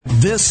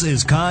This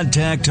is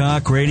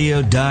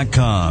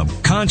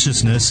ContactTalkRadio.com.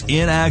 Consciousness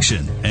in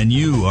action. And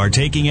you are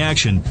taking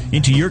action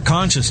into your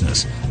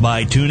consciousness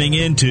by tuning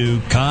into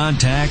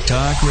Contact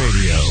Talk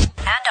Radio. And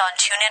on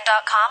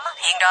TuneIn.com,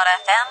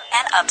 Ping.fm,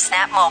 and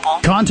UpSnap Mobile.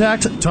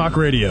 Contact Talk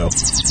Radio.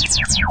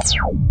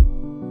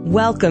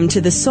 Welcome to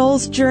The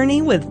Soul's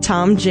Journey with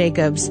Tom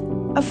Jacobs.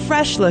 A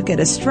fresh look at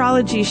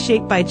astrology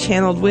shaped by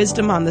channeled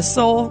wisdom on the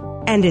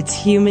soul and its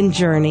human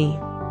journey.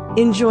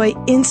 Enjoy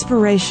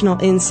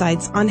inspirational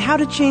insights on how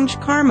to change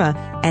karma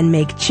and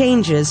make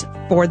changes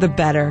for the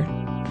better.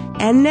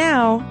 And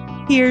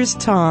now, here's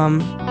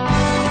Tom.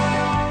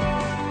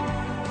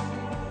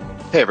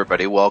 Hey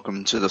everybody,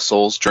 welcome to The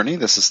Soul's Journey.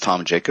 This is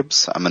Tom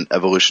Jacobs. I'm an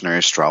evolutionary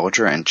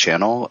astrologer and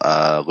channel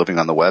living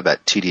on the web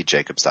at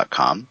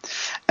tdjacobs.com.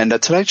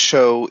 And tonight's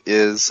show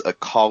is a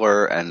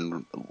caller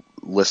and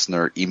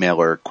listener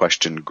emailer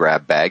question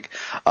grab bag.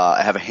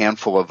 I have a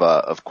handful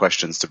of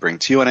questions to bring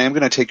to you, and I am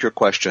going to take your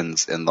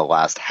questions in the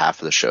last half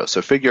of the show.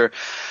 So figure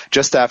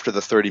just after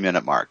the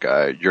 30-minute mark,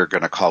 you're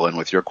going to call in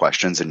with your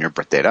questions and your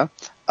birth data.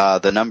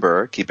 The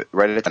number,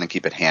 write it down and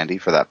keep it handy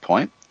for that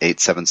point,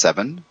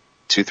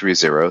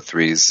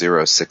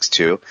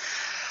 877-230-3062.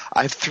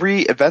 I have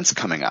 3 events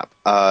coming up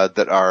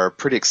that are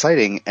pretty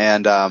exciting,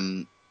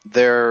 and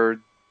they're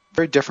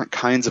very different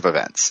kinds of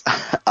events.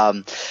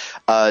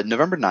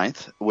 November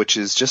 9th, which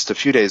is just a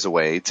few days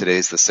away,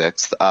 today's the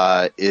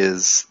 6th,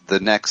 is the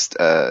next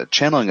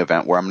channeling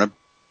event where I'm going to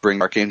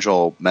bring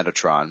Archangel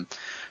Metatron,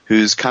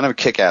 who's kind of a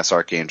kick-ass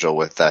archangel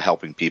with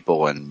helping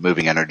people and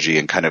moving energy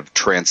and kind of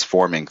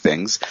transforming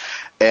things,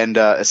 and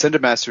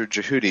Ascended Master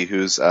Jehudi,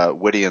 who's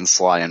witty and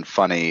sly and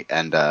funny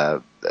and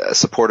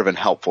supportive and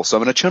helpful. So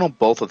I'm going to channel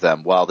both of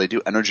them while they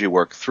do energy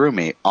work through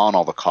me on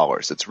all the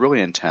callers. It's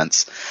really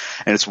intense,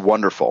 and it's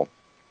wonderful.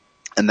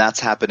 And that's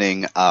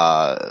happening 10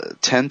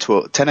 a.m. to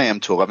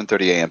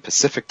 11:30 a.m.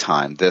 Pacific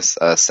time this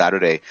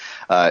Saturday,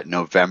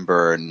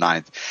 November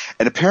 9th.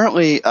 And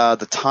apparently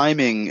the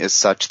timing is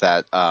such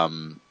that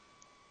the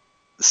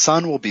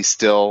sun will be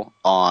still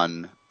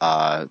on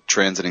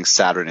transiting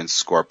Saturn in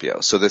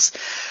Scorpio. So this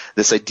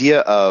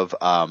idea of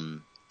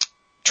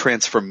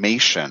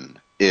transformation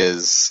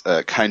is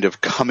kind of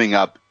coming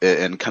up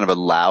in kind of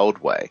a loud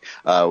way.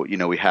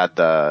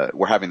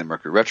 We're having the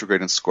Mercury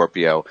retrograde in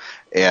Scorpio,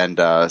 and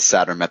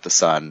Saturn met the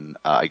Sun,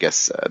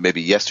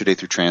 maybe yesterday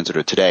through transit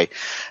or today,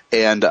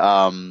 and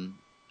on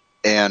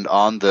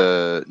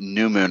the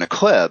new moon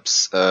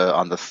eclipse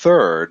on the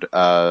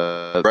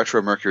 3rd,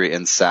 retro Mercury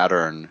and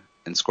Saturn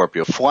in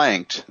Scorpio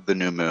flanked the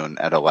new moon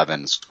at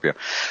 11 Scorpio.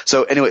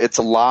 So anyway, it's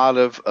a lot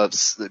of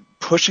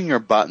pushing your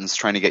buttons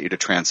trying to get you to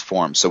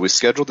transform. So we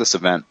scheduled this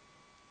event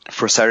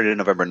for Saturday,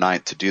 November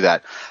 9th to do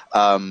that.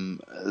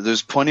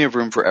 There's plenty of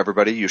room for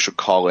everybody. You should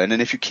call in.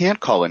 And if you can't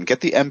call in,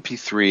 get the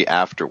MP3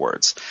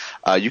 afterwards.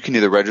 You can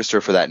either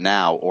register for that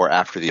now or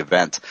after the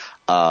event.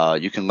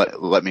 You can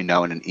let me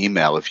know in an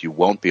email if you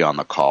won't be on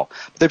the call.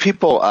 But there are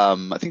people,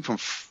 I think from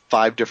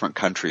 5 different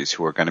countries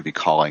who are going to be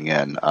calling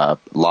in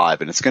live,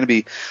 and it's going to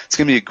be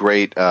a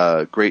great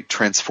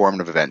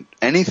transformative event.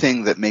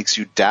 Anything that makes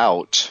you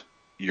doubt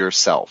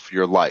yourself,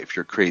 your life,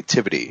 your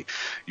creativity,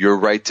 your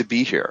right to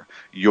be here,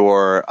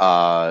 your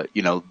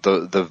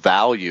the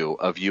value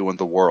of you in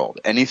the world.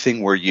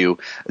 Anything where you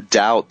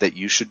doubt that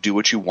you should do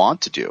what you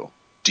want to do.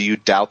 Do you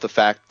doubt the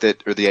fact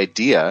that, or the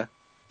idea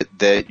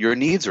that your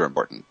needs are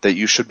important, that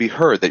you should be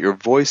heard, that your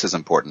voice is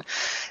important?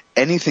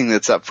 Anything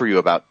that's up for you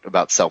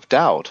about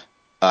self-doubt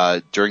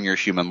during your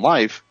human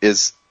life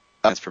is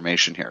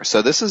transformation here.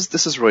 So this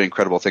is a really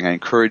incredible thing. I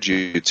encourage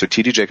you to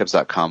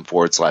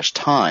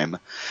tdjacobs.com/time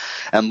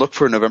and look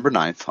for November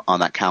 9th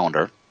on that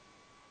calendar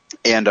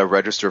and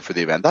register for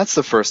the event. That's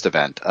the first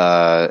event.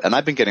 And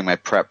I've been getting my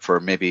prep for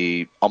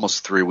maybe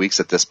almost 3 weeks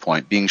at this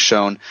point, being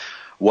shown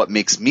what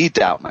makes me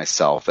doubt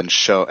myself, and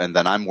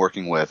then I'm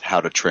working with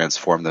how to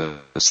transform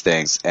those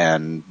things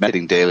and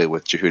meditating daily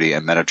with Jehudi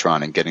and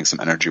Metatron and getting some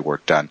energy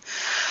work done.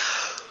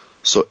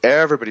 So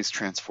everybody's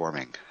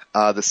transforming.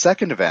 The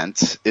second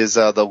event is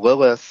the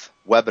Lilith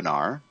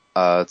webinar.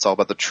 It's all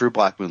about the true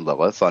Black Moon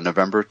Lilith on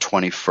November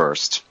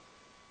 21st.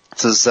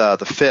 This is the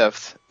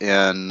 5th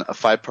in a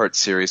 5-part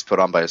series put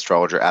on by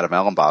astrologer Adam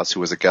Ellenboss, who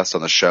was a guest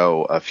on the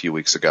show a few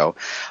weeks ago.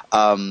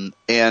 And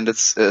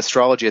it's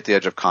Astrology at the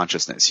Edge of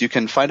Consciousness. You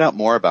can find out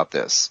more about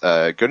this.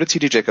 Go to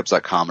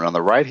tdjacobs.com, and on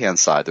the right-hand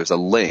side, there's a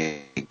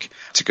link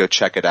to go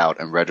check it out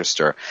and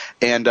register.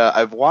 And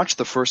I've watched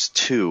the first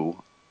 2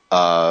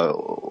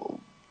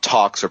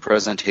 talks or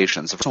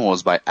presentations. The first one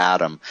was by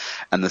Adam,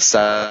 and the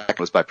second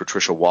was by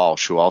Patricia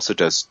Walsh, who also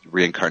does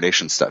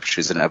reincarnation stuff.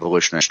 She's an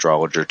evolutionary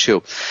astrologer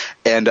too.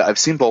 And I've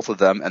seen both of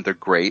them, and they're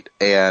great.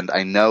 And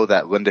I know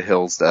that Linda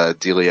Hill's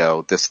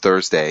Delio this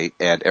Thursday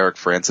and Eric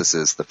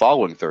Francis's the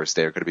following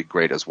Thursday are going to be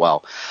great as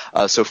well.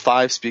 So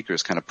 5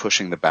 speakers kind of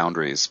pushing the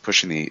boundaries,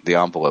 pushing the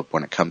envelope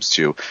when it comes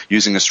to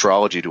using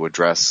astrology to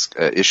address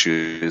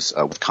issues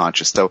with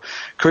conscious. So I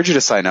encourage you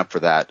to sign up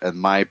for that.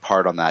 And my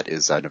part on that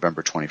is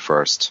November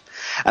 21st.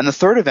 And the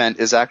third event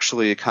is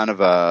actually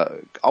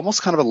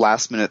almost kind of a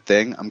last minute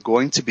thing. I'm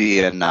going to be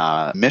in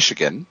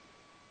Michigan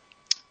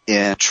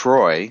in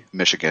Troy,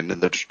 Michigan, in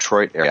the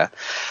Detroit area,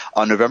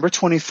 on November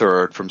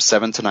 23rd from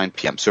 7 to 9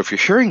 p.m. So if you're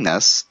hearing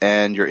this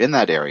and you're in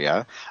that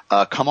area,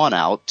 come on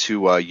out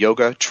to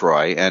Yoga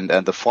Troy, and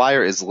the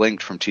flyer is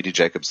linked from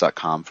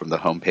tdjacobs.com from the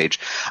homepage.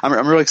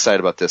 I'm really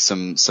excited about this.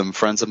 Some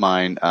friends of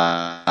mine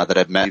that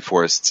I've met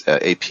before,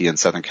 AP in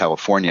Southern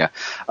California,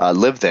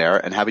 live there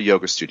and have a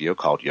yoga studio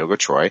called Yoga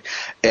Troy,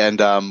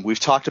 and we've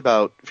talked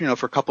about,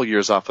 for a couple of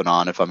years off and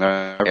on, if I'm in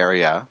an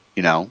area,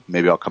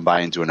 maybe I'll come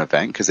by and do an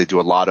event, because they do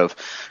a lot of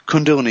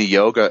Kundalini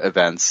yoga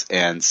events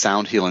and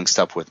sound healing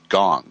stuff with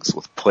gongs,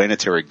 with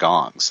planetary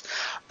gongs,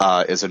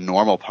 is a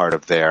normal part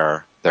of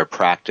their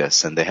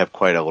practice, and they have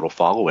quite a little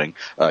following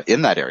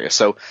in that area.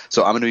 So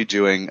I'm going to be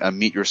doing a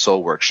Meet Your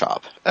Soul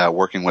workshop,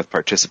 working with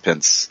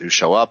participants who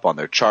show up on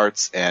their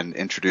charts and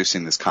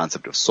introducing this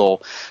concept of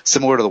soul,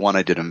 similar to the one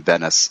I did in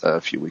Venice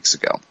a few weeks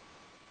ago.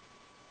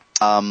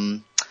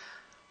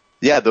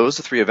 Those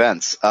are 3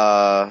 events.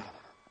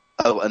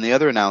 And the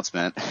other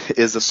announcement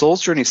is the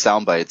Soul's Journey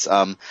Soundbites.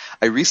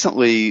 I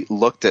recently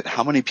looked at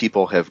how many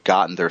people have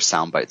gotten their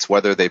soundbites,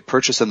 whether they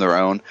purchase them their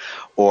own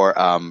or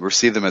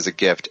receive them as a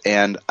gift.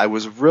 And I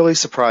was really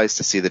surprised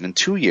to see that in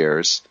 2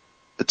 years,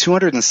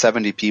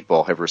 270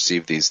 people have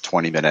received these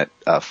 20-minute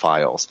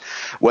files.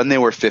 When they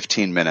were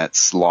 15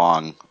 minutes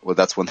long, well,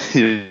 that's when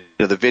the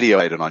video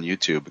I did on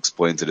YouTube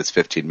explains that it's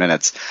 15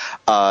 minutes.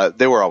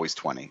 They were always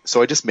 20,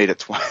 so I just made it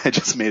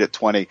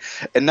 20,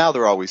 and now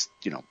they're always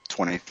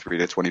 23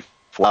 to 24.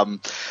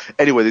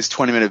 Anyway, these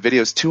 20-minute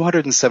videos,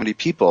 270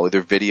 people,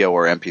 either video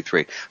or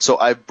MP3. So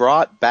I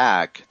brought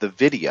back the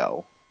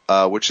video,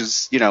 which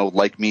is,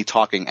 like me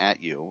talking at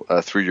you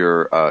through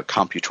your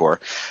computer.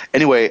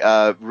 Anyway,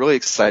 really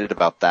excited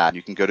about that.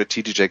 You can go to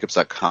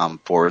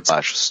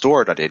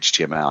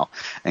tdjacobs.com/store.html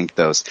and get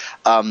those.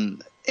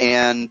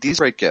 And these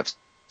are great gifts.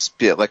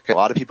 Like a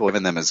lot of people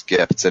giving them as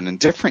gifts. And in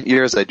different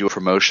years, I do a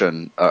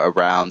promotion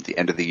around the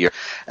end of the year.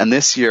 And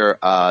this year, 2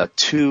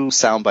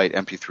 soundbite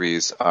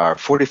MP3s are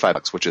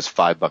 $45, which is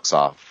 $5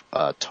 off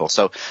total.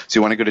 So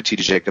you want to go to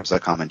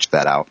tdjacobs.com and check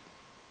that out.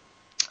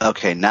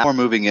 Okay, now we're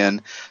moving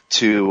in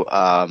to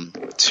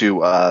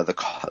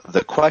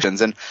the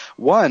questions, and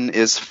one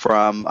is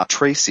from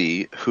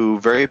Tracy, who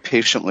very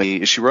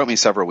patiently, she wrote me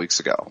several weeks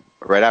ago,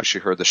 right after she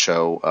heard the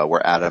show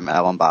where Adam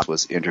Allenbach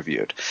was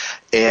interviewed,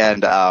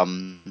 and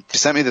she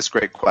sent me this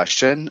great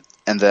question,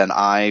 and then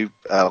I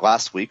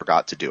last week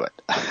forgot to do it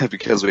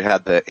because we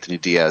had the Anthony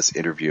Diaz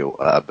interview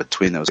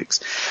between those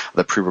weeks,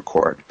 the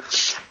pre-record.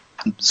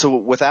 So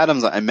with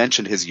Adams, I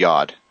mentioned his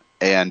yod.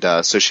 And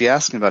so she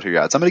asked me about her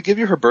yods. I'm going to give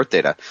you her birth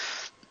data,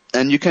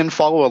 and you can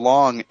follow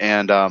along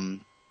and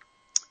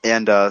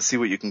see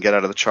what you can get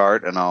out of the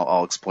chart, and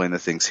I'll explain the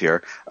things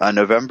here.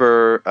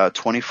 November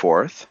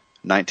 24th,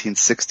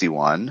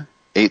 1961,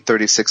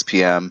 8:36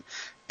 p.m.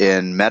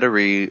 in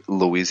Metairie,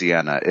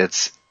 Louisiana.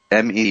 It's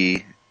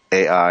Meairie.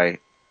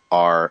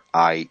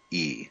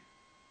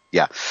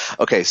 Yeah.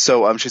 Okay.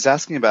 So she's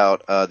asking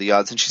about the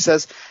odds, and she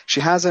says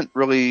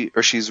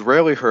she's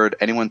rarely heard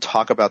anyone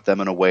talk about them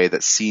in a way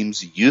that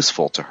seems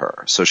useful to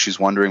her. So she's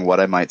wondering what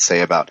I might say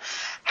about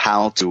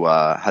how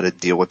to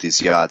deal with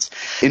these yods.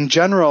 In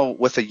general,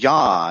 with a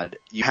yod,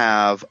 you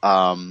have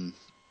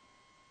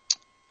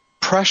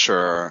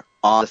pressure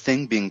on the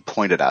thing being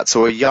pointed at.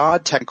 So a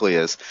yod technically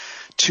is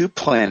 2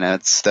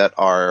 planets that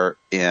are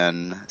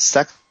in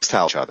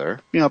sextile each other,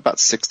 about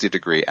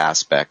 60-degree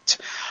aspect.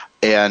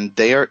 And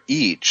they are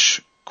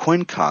each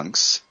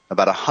quincunx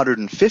about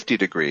 150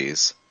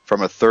 degrees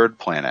from a third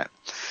planet.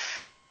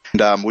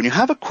 And when you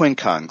have a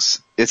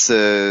quincunx,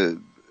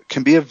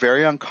 can be a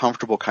very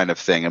uncomfortable kind of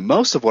thing. And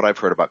most of what I've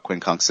heard about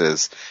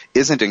quincunxes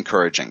isn't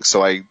encouraging.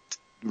 So I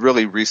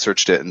really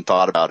researched it and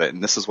thought about it.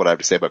 And this is what I have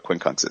to say about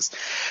quincunxes.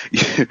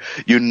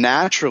 You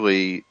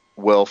naturally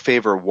will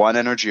favor one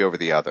energy over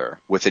the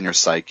other within your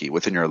psyche,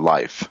 within your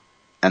life.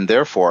 And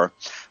therefore,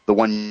 the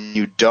one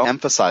you don't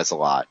emphasize a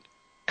lot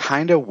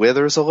kind of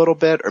withers a little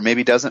bit, or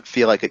maybe doesn't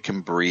feel like it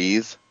can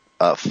breathe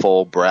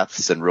full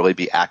breaths and really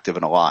be active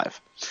and alive.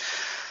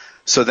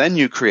 So then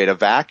you create a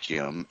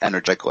vacuum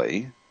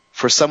energetically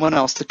for someone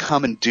else to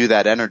come and do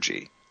that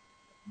energy,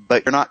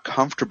 but you're not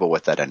comfortable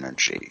with that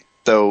energy.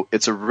 So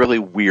it's a really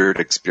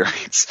weird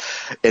experience,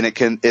 and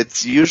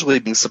it's usually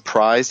being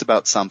surprised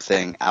about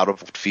something out of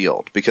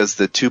field, because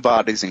the 2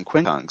 bodies in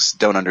quincunx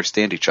don't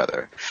understand each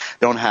other.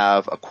 They don't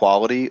have a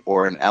quality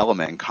or an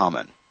element in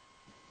common.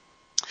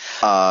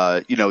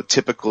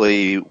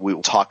 Typically we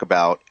will talk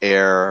about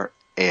air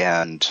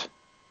and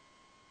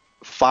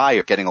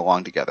fire getting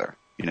along together,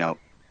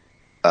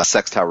 a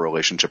sextile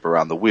relationship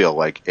around the wheel,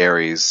 like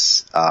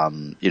Aries,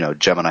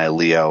 Gemini,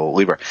 Leo,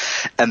 Libra,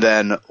 and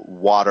then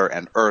water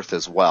and earth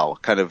as well.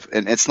 Kind of,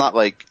 and it's not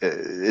like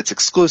it's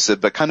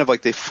exclusive, but kind of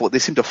like they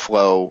seem to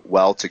flow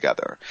well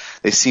together.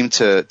 They seem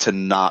to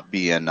not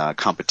be in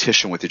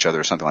competition with each other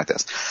or something like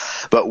this.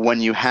 But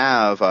when you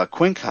have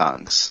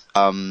quincunx,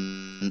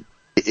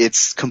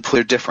 it's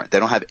completely different. They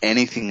don't have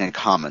anything in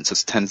common, so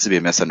it tends to be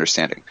a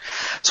misunderstanding.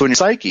 So in your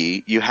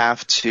psyche, you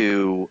have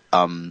to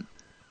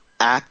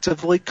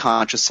actively,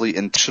 consciously,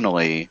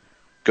 intentionally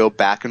go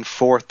back and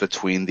forth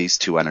between these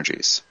two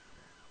energies.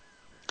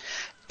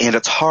 And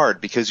it's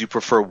hard because you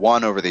prefer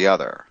one over the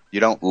other. You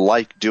don't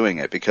like doing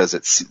it because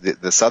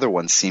this other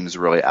one seems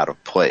really out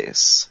of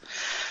place.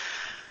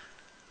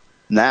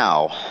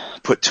 Now,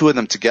 put two of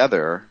them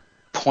together,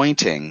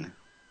 pointing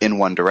in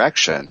one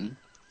direction,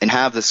 and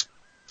have this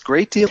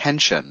great deal of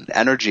tension,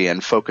 energy,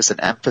 and focus and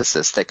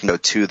emphasis that can go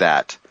to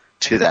that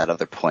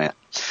other planet.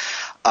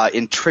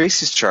 In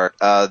Tracy's chart,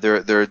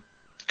 there are a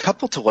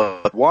couple to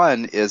look at.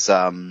 One is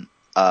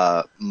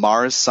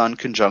Mars-Sun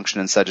conjunction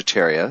in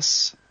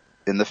Sagittarius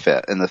in the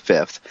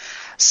fifth,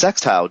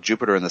 sextile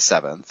Jupiter in the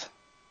seventh,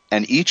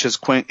 and each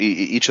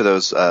of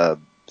those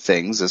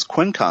things is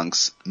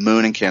quincunx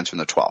Moon and Cancer in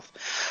the 12th.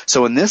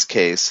 So in this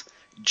case,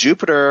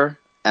 Jupiter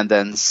and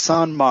then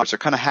Sun, Mars are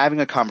kind of having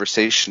a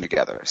conversation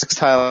together.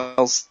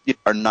 Sextiles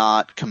are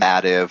not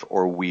combative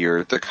or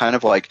weird. They're kind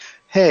of like,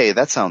 hey,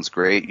 that sounds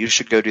great. You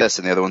should go do this.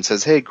 And the other one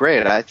says, hey,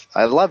 great.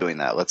 I love doing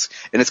that.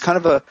 And it's kind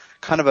of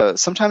a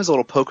sometimes a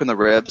little poke in the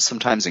ribs,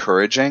 sometimes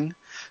encouraging,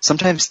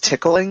 sometimes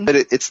tickling, but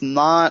it's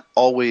not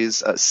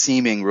always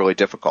seeming really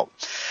difficult.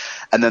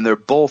 And then they're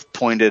both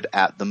pointed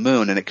at the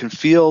moon, and it can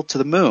feel to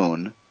the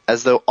moon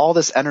as though all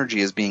this energy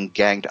is being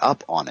ganged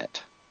up on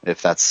it,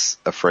 if that's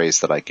a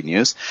phrase that I can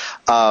use.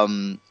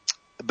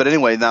 But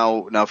anyway,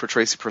 now for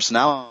Tracy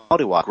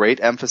personality walk, great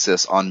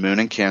emphasis on Moon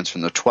and Cancer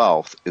in the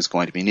 12th is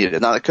going to be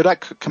needed. Now, it could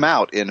come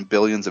out in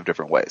billions of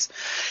different ways.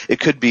 It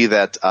could be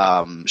that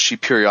she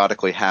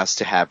periodically has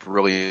to have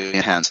really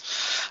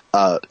intense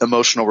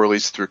emotional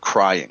release through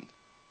crying.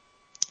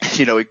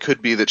 It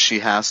could be that she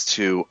has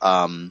to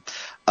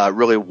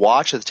really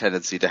watch the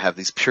tendency to have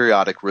these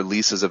periodic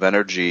releases of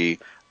energy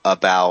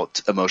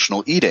about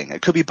emotional eating.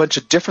 It could be a bunch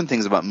of different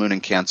things about Moon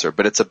and Cancer,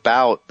 but it's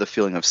about the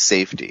feeling of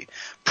safety,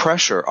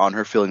 pressure on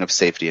her feeling of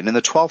safety. And in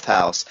the 12th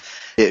house,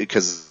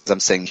 because I'm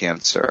saying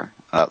Cancer,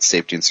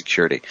 safety and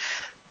security,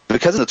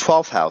 because in the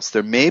 12th house,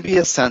 there may be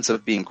a sense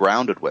of being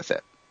grounded with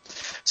it.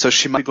 So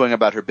she might be going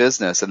about her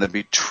business and then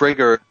be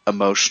triggered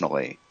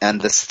emotionally, and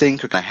this thing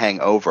could kind of hang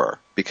over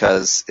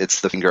because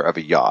it's the finger of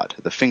a yod.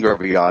 The finger of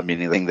a yod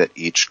meaning the thing that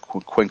each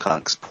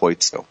quincunx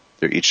points to.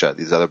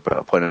 These other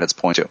planets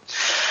point to.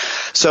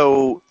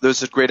 So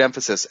there's a great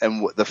emphasis,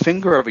 and the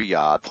finger of a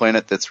yod,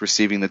 planet that's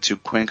receiving the two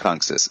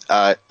quincunxes,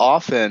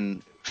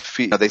 often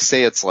they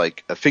say it's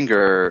like a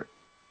finger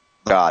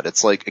God.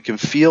 It's like it can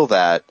feel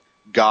that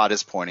God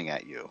is pointing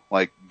at you,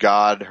 like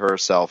God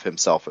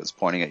himself is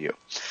pointing at you,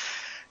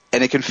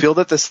 and it can feel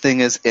that this thing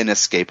is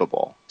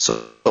inescapable.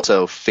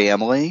 So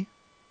family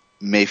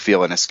may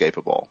feel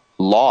inescapable.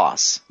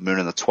 Loss, Moon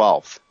in the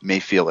 12th, may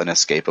feel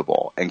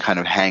inescapable and kind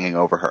of hanging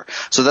over her.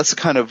 So that's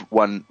kind of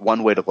one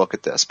way to look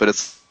at this. But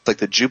it's like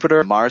the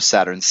Jupiter, Mars,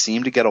 Saturn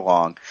seem to get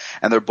along,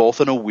 and they're both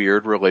in a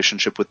weird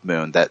relationship with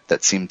Moon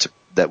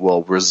that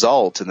will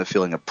result in the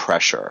feeling of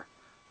pressure.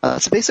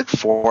 It's a basic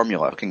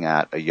formula looking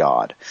at a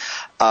yod.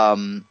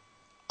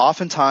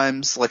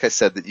 Oftentimes, like I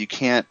said,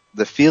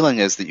 the feeling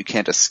is that you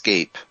can't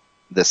escape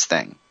this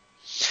thing.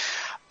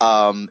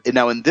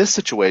 Now, in this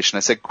situation,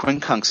 I said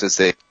quincunxes,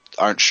 they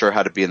aren't sure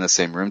how to be in the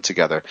same room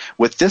together.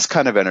 With this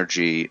kind of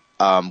energy,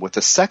 with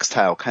the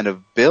sextile, kind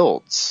of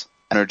builds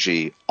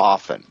energy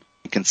often,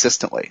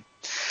 consistently.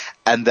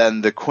 And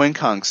then the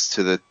quincunx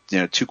to the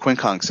two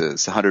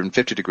quincunxes,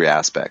 150-degree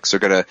aspects, are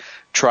going to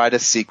try to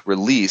seek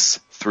release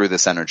through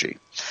this energy.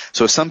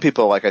 So some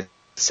people, like I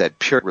said,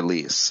 pure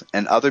release,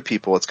 and other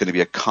people it's going to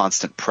be a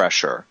constant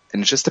pressure,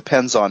 and it just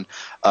depends on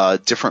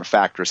different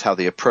factors, how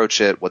they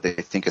approach it, what they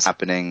think is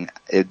happening.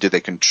 Do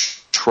they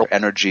control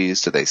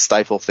energies? Do they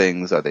stifle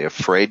things? Are they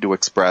afraid to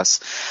express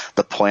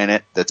the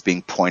planet that's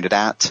being pointed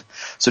at?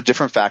 So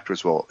different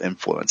factors will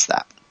influence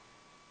that.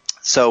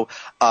 So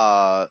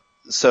as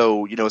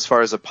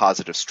far as a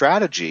positive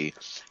strategy,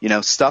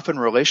 stuff in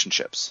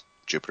relationships,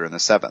 Jupiter in the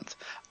 7th,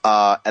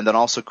 and then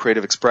also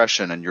creative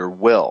expression and your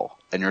will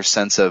and your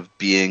sense of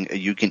being a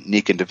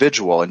unique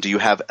individual. And do you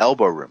have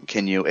elbow room?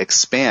 Can you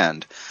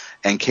expand?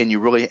 And can you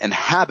really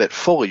inhabit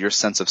fully your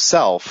sense of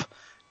self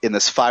in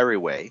this fiery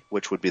way,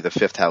 which would be the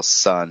 5th house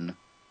Sun,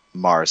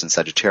 Mars, and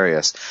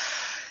Sagittarius?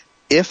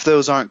 If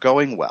those aren't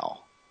going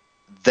well,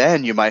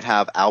 then you might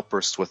have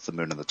outbursts with the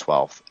Moon in the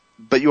 12th.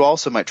 But you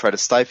also might try to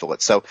stifle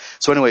it. So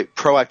anyway,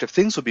 proactive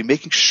things would be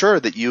making sure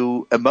that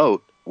you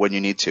emote when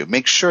you need to.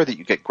 Make sure that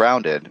you get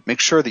grounded.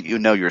 Make sure that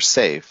you're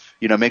safe.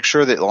 Make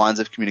sure that the lines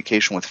of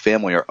communication with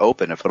family are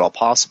open if at all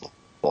possible.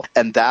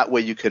 And that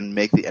way you can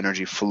make the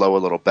energy flow a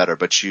little better.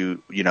 But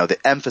the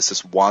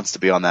emphasis wants to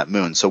be on that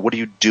moon. So what are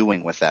you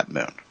doing with that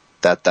moon?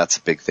 That's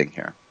a big thing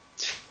here.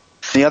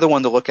 The other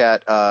one to look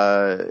at,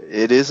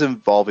 it is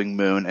involving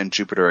Moon and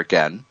Jupiter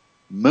again.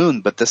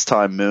 Moon, but this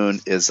time Moon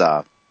is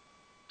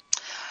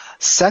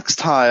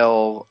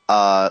sextile,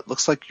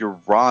 looks like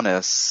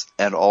Uranus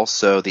and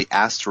also the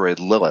asteroid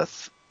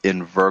Lilith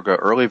in Virgo,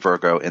 early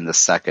Virgo in the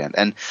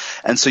 2nd.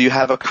 And so you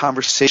have a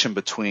conversation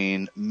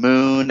between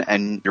Moon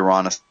and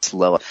Uranus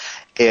Lilith.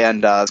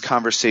 And this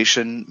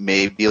conversation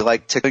may be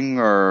like tickling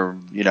or,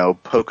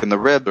 poking the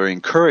rib or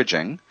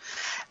encouraging.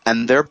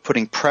 And they're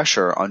putting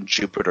pressure on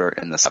Jupiter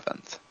in the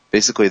 7th.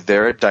 Basically,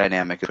 their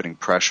dynamic is putting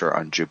pressure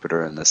on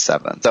Jupiter in the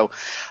 7th. So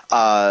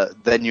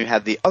then you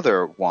have the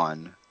other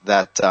one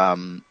that,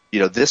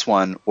 this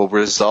one will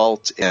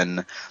result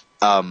in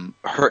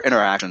her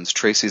interactions,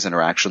 Tracy's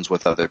interactions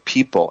with other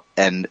people.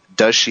 And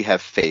does she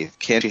have faith?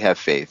 Can she have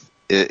faith?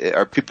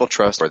 Are people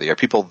trustworthy? Are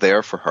people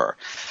there for her?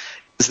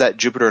 Is that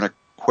Jupiter in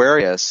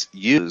Aquarius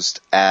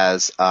used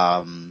as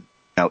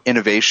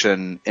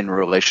innovation in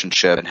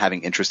relationship and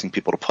having interesting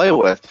people to play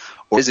with,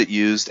 or is it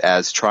used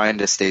as trying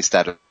to stay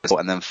status quo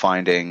and then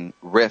finding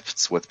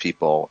rifts with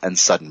people and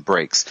sudden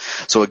breaks?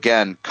 So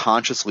again,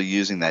 consciously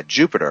using that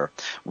Jupiter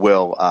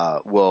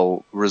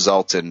will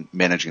result in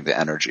managing the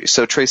energy.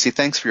 So Tracy,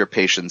 thanks for your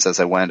patience as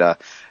I went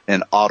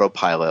in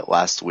autopilot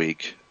last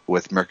week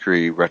with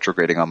Mercury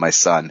retrograding on my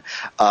sun.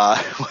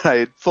 When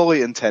I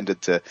fully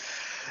intended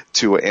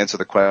to answer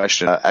the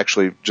question,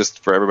 actually,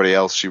 just for everybody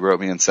else, she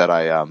wrote me and said,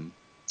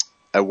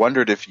 I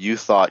wondered if you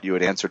thought you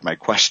had answered my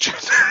question.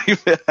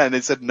 And I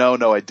said, no,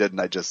 I didn't.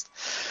 I just,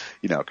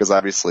 because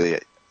obviously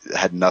it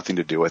had nothing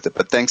to do with it.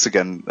 But thanks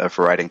again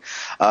for writing.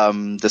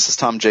 This is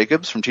Tom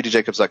Jacobs from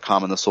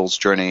tdjacobs.com and The Soul's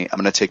Journey. I'm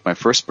going to take my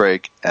first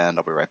break, and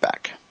I'll be right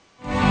back.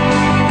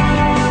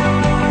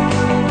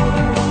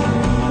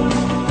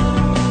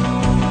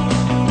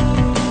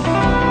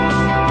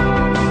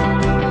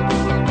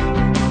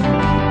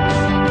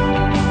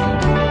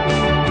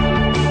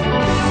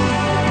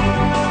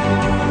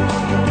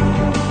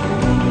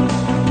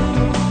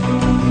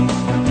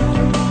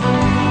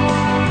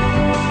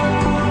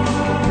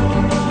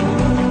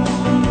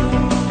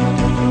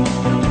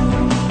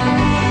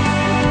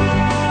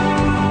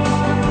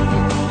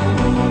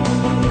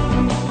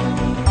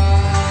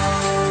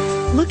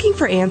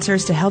 For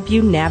answers to help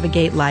you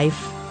navigate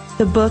life.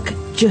 The book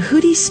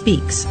Jehudi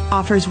Speaks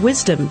offers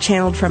wisdom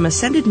channeled from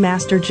Ascended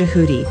Master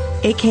Jehudi,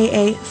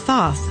 aka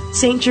Thoth,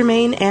 Saint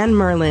Germain, and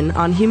Merlin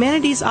on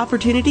humanity's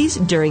opportunities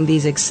during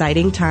these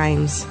exciting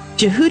times.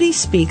 Jehudi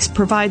Speaks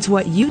provides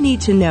what you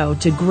need to know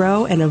to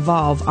grow and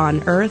evolve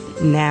on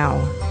Earth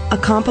now. A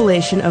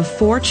compilation of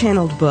 4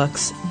 channeled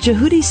books,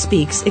 Jehudi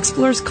Speaks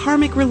explores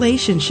karmic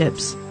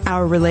relationships,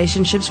 our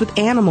relationships with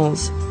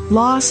animals,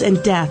 loss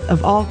and death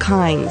of all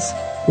kinds,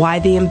 why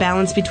the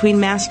imbalance between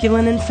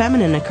masculine and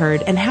feminine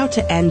occurred and how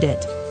to end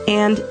it,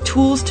 and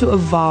tools to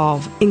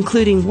evolve,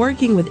 including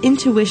working with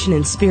intuition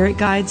and spirit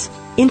guides,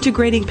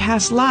 integrating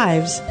past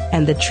lives,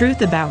 and the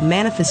truth about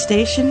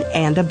manifestation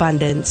and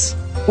abundance.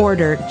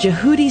 Order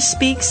Jehudi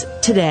Speaks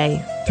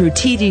today through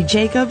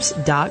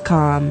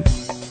tdjacobs.com.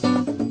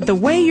 The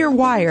way you're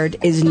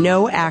wired is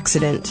no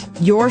accident.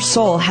 Your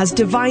soul has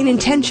divine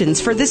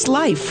intentions for this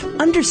life.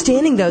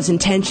 Understanding those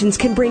intentions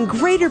can bring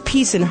greater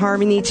peace and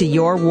harmony to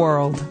your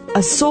world.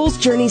 A Soul's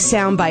Journey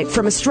soundbite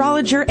from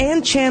astrologer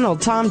and channel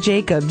Tom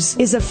Jacobs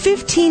is a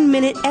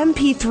 15-minute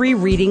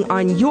MP3 reading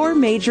on your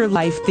major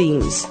life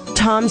themes.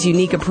 Tom's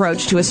unique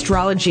approach to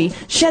astrology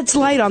sheds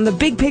light on the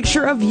big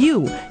picture of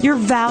you, your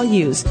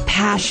values,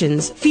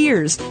 passions,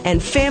 fears,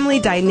 and family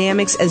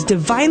dynamics as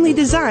divinely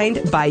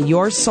designed by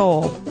your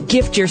soul.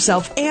 Gift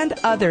yourself and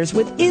others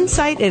with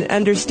insight and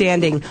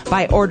understanding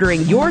by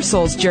ordering your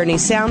Soul's Journey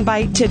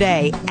soundbite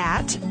today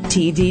at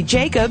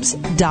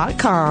tdjacobs.com.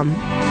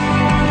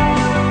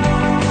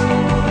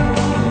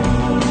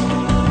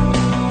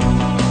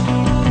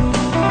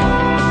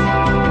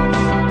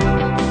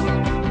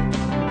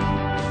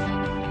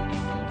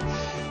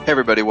 Hey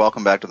everybody,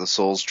 welcome back to The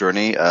Soul's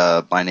Journey.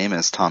 My name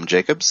is Tom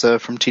Jacobs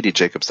from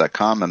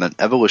tdjacobs.com. I'm an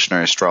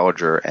evolutionary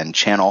astrologer and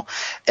channel.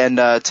 And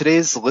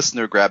today's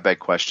listener grab bag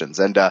questions.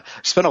 And I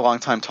spent a long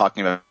time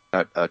talking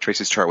about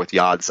Tracy's chart with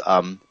Yods.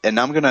 And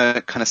now I'm going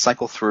to kind of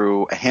cycle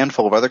through a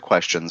handful of other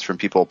questions from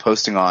people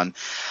posting on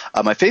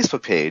my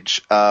Facebook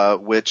page,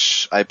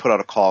 which I put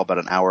out a call about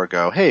an hour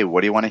ago. Hey, what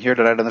do you want to hear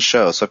tonight on the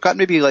show? So I've got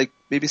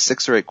maybe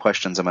 6 or 8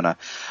 questions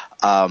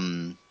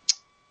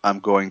I'm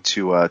going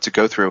to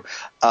go through.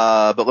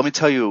 But let me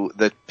tell you,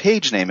 the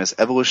page name is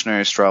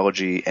Evolutionary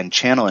Astrology and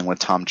Channeling with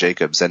Tom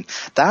Jacobs. And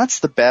that's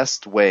the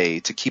best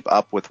way to keep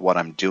up with what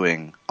I'm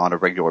doing on a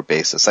regular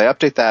basis. I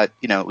update that,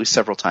 at least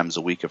several times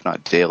a week, if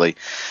not daily,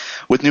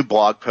 with new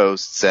blog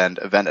posts and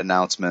event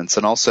announcements,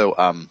 and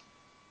also,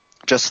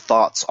 just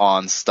thoughts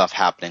on stuff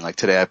happening. Like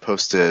today I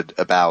posted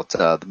about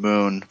the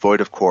moon, void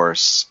of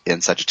course,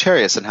 in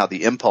Sagittarius, and how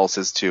the impulse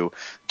is to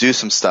do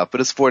some stuff, but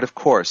it's void of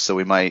course, so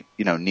we might,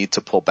 need to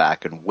pull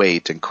back and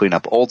wait and clean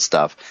up old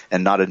stuff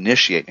and not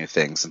initiate new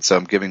things. And so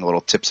I'm giving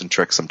little tips and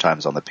tricks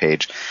sometimes on the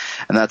page.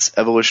 And that's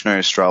Evolutionary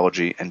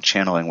Astrology and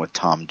Channeling with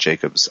Tom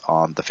Jacobs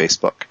on the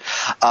Facebook.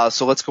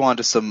 So let's go on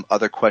to some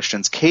other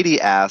questions.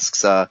 Katie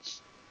asks,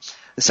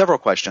 several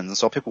questions, and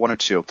so I'll pick 1 or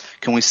 2.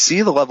 Can we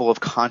see the level of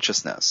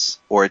consciousness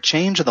or a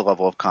change in the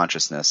level of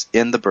consciousness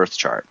in the birth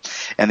chart?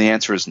 And the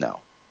answer is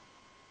no.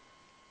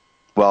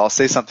 Well, I'll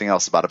say something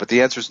else about it, but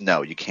the answer is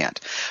no, you can't.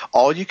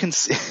 All you can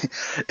see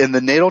in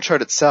the natal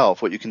chart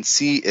itself, what you can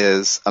see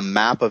is a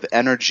map of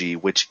energy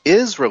which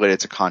is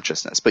related to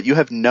consciousness, but you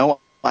have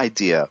no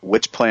idea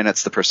which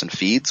planets the person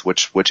feeds,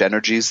 which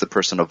energies the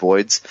person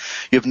avoids.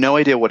 You have no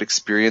idea what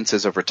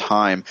experiences over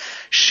time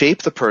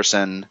shape the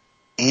person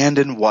and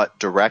in what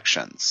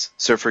directions.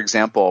 So, for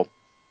example,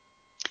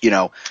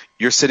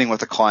 you're sitting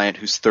with a client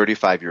who's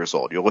 35 years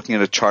old. You're looking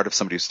at a chart of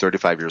somebody who's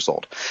 35 years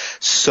old.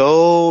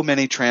 So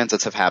many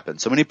transits have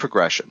happened, so many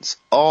progressions,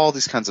 all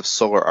these kinds of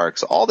solar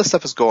arcs, all this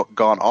stuff has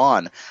gone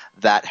on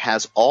that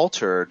has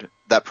altered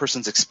that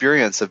person's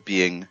experience of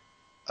being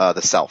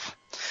the self.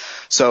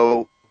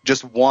 So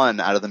just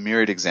one out of the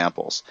myriad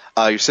examples.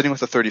 You're sitting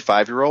with a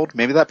 35-year-old.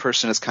 Maybe that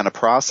person is kind of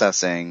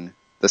processing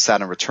the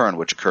Saturn return,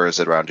 which occurs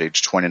at around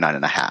age 29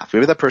 and a half.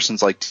 Maybe that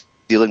person's like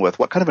dealing with,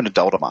 what kind of an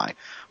adult am I?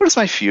 What does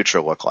my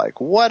future look like?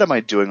 What am I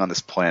doing on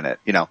this planet?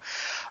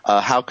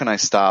 How can I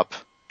stop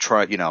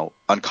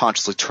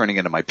unconsciously turning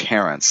into my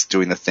parents,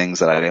 doing the things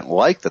that I didn't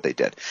like that they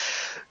did?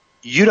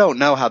 You don't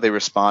know how they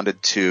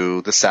responded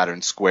to the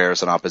Saturn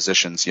squares and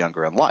oppositions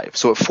younger in life.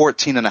 So at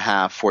 14 and a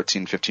half,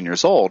 14, 15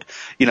 years old,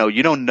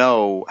 you don't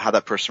know how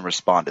that person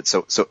responded.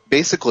 So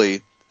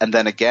basically, and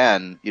then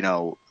again,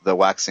 the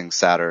waxing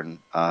Saturn,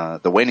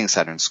 the waning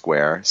Saturn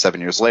square 7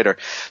 years later.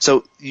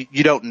 So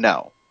you don't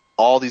know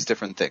all these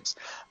different things.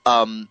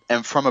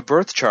 And from a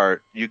birth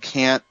chart, you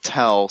can't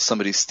tell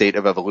somebody's state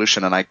of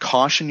evolution. And I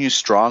caution you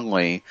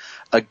strongly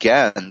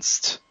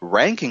against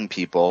ranking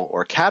people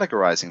or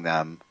categorizing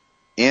them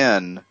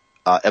in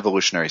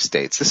evolutionary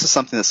states. This is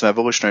something that some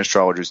evolutionary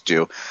astrologers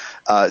do.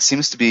 It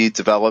seems to be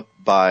developed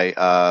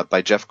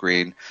by Jeff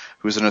Green,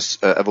 who's an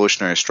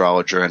evolutionary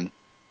astrologer, and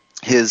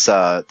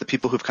the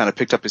people who've kind of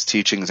picked up his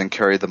teachings and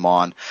carried them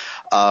on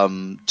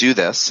do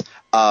this.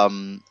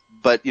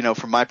 But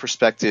from my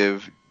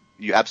perspective,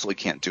 you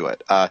absolutely can't do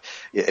it.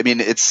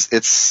 It's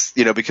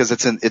because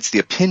it's the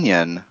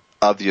opinion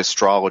of the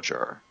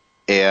astrologer,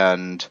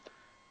 and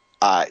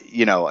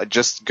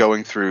just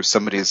going through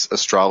somebody's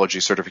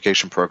astrology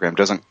certification program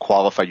doesn't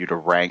qualify you to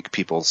rank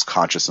people's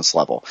consciousness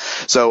level.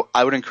 So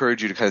I would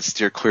encourage you to kind of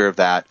steer clear of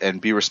that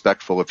and be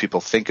respectful if people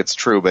think it's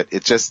true, but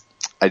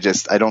I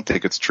don't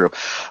think it's true.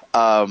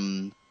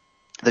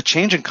 The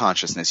change in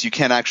consciousness, you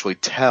can't actually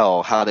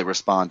tell how they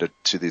responded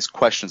to these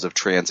questions of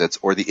transits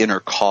or the inner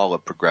call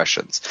of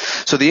progressions.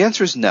 So the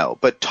answer is no,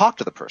 but talk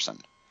to the person.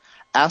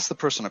 Ask the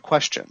person a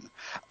question.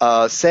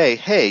 Say,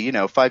 hey,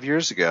 5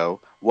 years ago,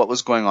 what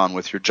was going on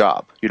with your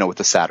job, with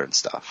the Saturn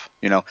stuff?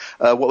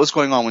 What was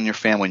going on with your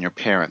family and your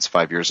parents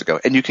 5 years ago?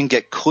 And you can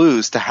get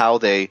clues to how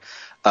they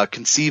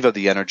conceive of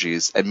the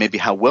energies and maybe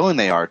how willing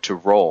they are to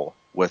roll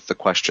with the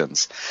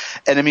questions.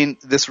 And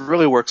this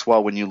really works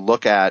well when you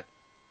look at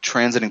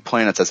transiting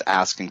planets as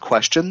asking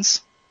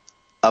questions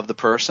of the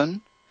person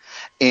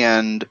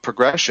and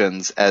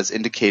progressions as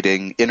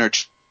indicating inner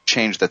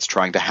change that's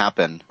trying to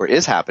happen or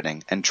is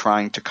happening and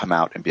trying to come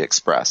out and be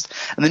expressed.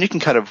 And then you can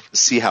kind of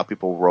see how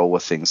people roll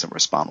with things and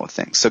respond with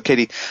things. So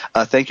Katie,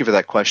 thank you for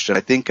that question.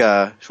 I think,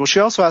 she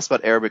also asked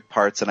about Arabic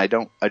parts, and I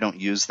don't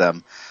use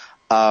them.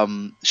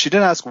 She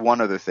did ask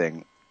one other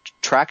thing.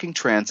 Tracking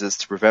transits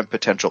to prevent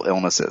potential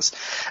illnesses.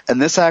 And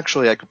this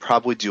actually, I could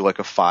probably do like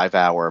a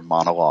 5-hour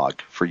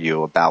monologue for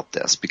you about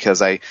this,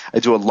 because I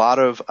do a lot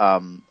of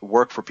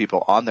work for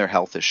people on their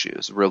health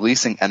issues,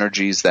 releasing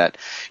energies that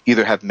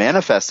either have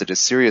manifested as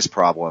serious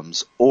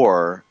problems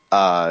or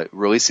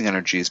releasing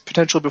energies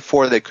potentially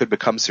before they could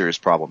become serious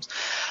problems.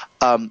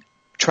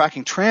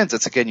 Tracking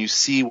transits, again, you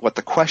see what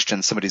the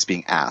question somebody's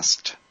being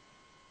asked.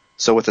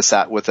 So with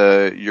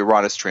a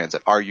Uranus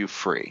transit, are you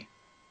free?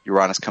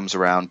 Uranus comes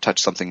around,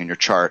 touch something in your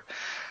chart.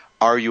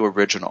 Are you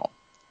original?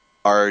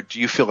 Do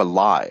you feel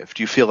alive?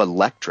 Do you feel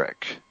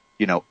electric?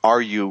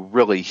 Are you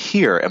really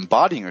here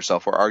embodying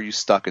yourself, or are you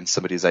stuck in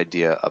somebody's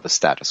idea of a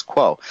status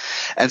quo?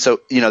 And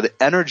so, the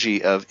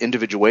energy of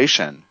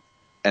individuation,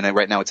 and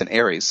right now it's in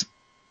Aries,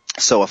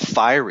 so a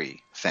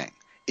fiery thing.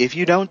 If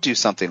you don't do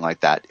something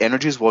like that,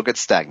 energies will get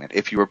stagnant.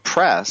 If you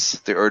repress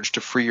the urge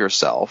to free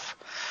yourself,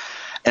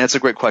 and it's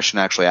a great question,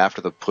 actually, after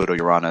the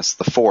Pluto-Uranus,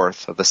 the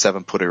fourth of the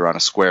 7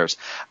 Pluto-Uranus squares.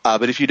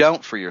 But if you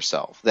don't free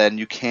yourself, then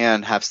you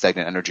can have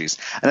stagnant energies.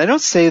 And I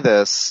don't say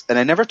this, and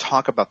I never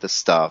talk about this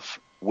stuff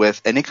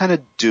with any kind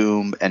of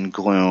doom and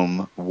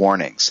gloom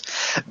warnings,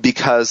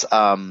 because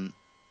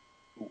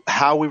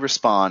how we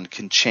respond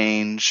can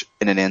change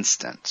in an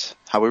instant.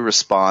 How we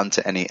respond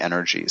to any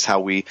energies, how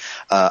we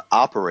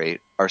operate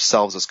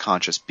ourselves as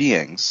conscious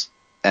beings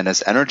and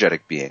as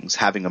energetic beings,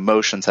 having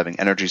emotions, having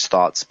energies,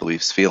 thoughts,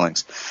 beliefs,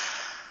 feelings.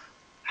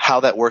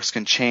 How that works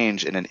can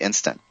change in an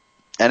instant.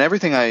 And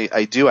everything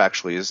I do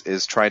actually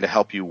is trying to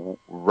help you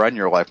run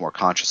your life more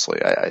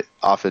consciously. I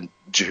often,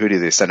 Jehudi,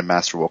 the Ascended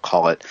Master, will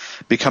call it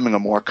becoming a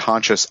more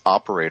conscious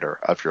operator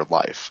of your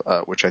life,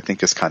 which I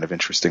think is kind of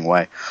interesting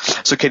way.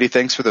 So Katie,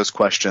 thanks for those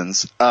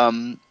questions.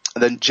 Then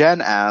Jen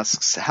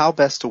asks, how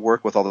best to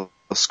work with all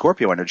the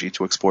Scorpio energy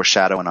to explore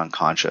shadow and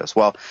unconscious?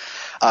 Well,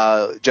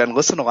 Jen,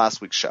 listen to last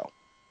week's show,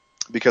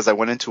 because I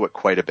went into it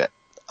quite a bit.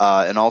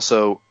 And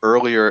also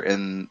earlier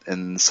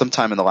in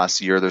sometime in the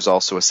last year, there's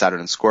also a Saturn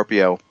and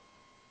Scorpio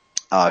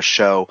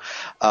show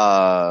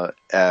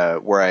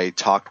where I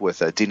talked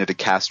with Dina De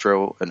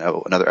Castro,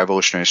 another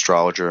evolutionary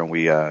astrologer, and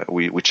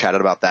we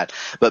chatted about that.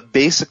 But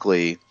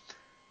basically,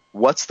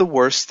 what's the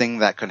worst thing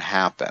that can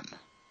happen?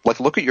 Like,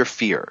 look at your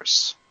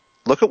fears.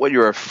 Look at what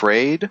you're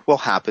afraid will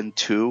happen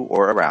to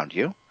or around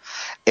you,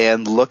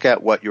 and look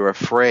at what you're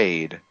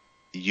afraid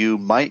you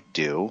might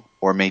do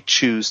or may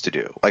choose to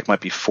do, like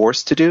might be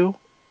forced to do,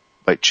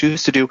 might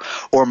choose to do,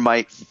 or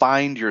might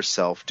find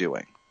yourself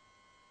doing.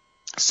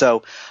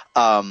 So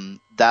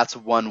that's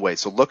one way.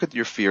 So look at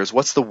your fears.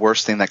 What's the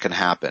worst thing that can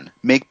happen?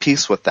 Make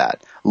peace with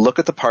that. Look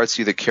at the parts of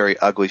you that carry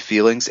ugly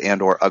feelings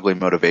and or ugly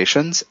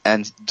motivations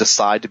and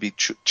decide to be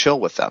chill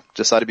with them.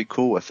 Decide to be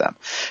cool with them.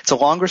 It's a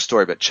longer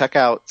story, but check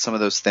out some of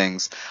those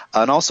things.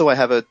 And also I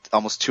have a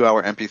almost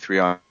 2-hour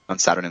MP3 on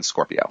Saturn in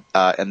Scorpio.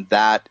 And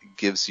that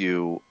gives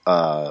you,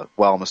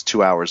 almost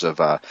 2 hours of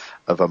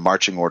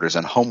marching orders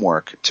and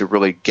homework to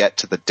really get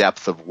to the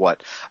depth of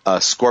what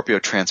Scorpio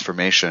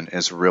transformation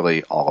is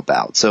really all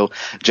about. So,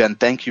 Jen,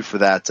 thank you for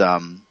that.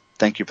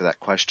 Thank you for that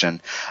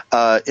question.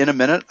 In a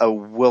minute,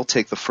 we'll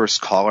take the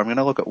first caller. I'm going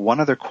to look at one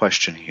other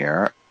question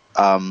here.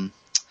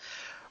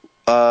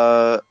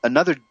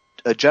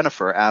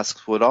 Jennifer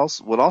asks, would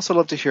also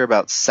love to hear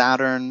about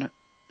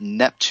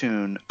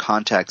Saturn-Neptune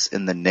contacts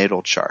in the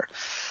natal chart.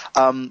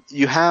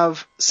 You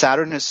have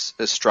Saturn is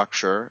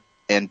structure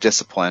and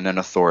discipline and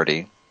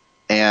authority,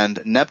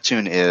 and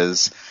Neptune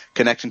is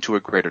connecting to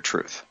a greater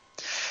truth.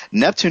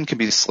 Neptune can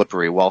be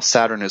slippery, while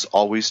Saturn is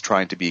always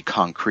trying to be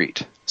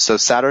concrete. So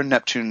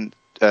Saturn-Neptune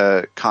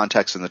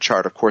contacts in the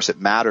chart, of course,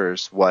 it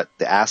matters what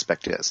the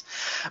aspect is.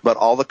 But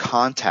all the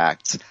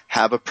contacts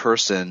have a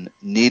person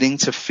needing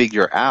to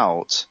figure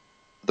out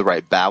the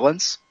right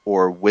balance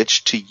or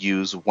which to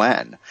use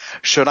when.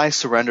 Should I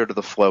surrender to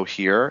the flow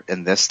here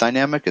in this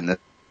dynamic, in this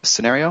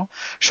scenario?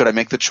 Should I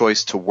make the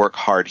choice to work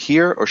hard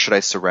here, or should I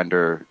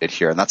surrender it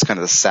here? And that's kind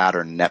of the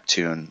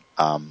Saturn-Neptune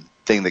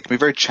thing that can be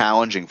very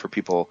challenging for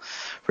people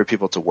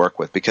to work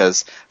with,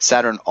 because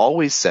Saturn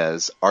always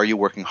says, are you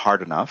working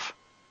hard enough?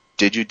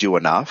 Did you do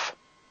enough?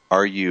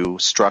 Are you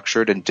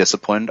structured and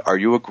disciplined? Are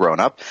you a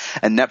grown-up?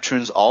 And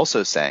Neptune's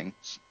also saying,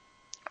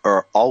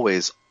 or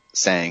always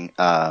saying,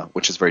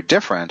 which is very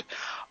different,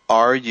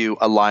 are you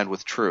aligned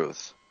with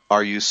truth?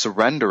 Are you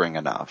surrendering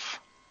enough?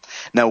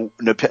 Now,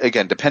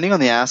 again, depending on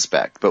the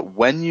aspect, but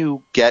when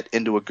you get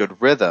into a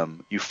good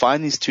rhythm, you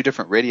find these two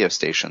different radio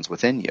stations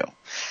within you,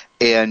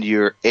 and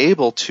you're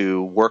able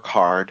to work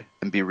hard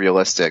and be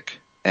realistic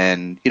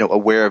and,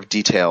 aware of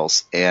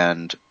details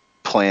and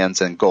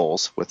plans and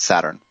goals with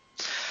Saturn,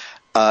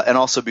 and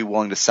also be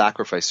willing to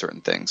sacrifice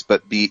certain things,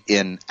 but be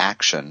in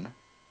action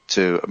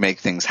to make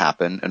things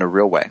happen in a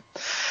real way.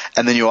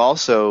 And then you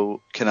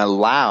also can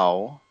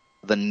allow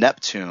the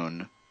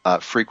Neptune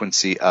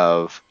frequency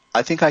of,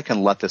 I think I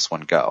can let this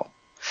one go.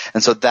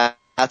 And so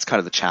that's kind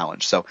of the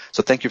challenge. So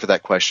thank you for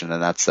that question,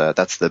 and that's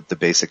the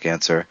basic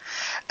answer.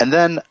 And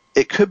then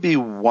it could be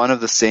one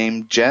of the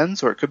same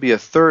gens, or it could be a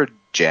third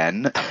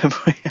gen.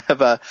 We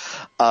have a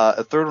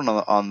third one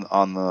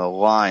on the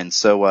line.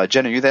 So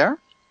Jen, are you there?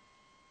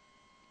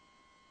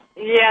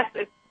 Yes,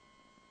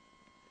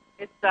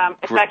 it's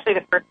actually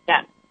the first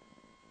gen.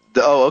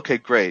 Oh, okay,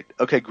 great.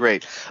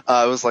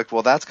 I was like,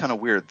 well, that's kind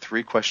of weird.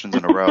 3 questions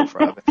in a row.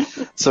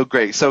 So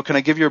great. So can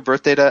I give your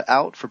birth data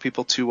out for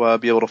people to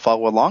be able to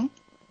follow along?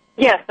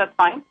 Yes, that's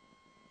fine.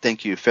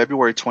 Thank you.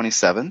 February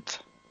 27th,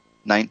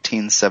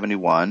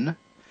 1971,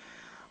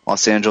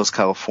 Los Angeles,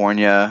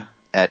 California,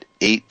 at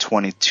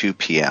 8:22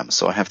 p.m.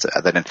 So I have to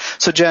add that in.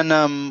 So Jen,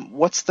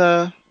 what's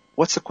the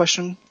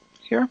question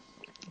here?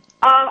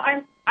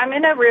 I'm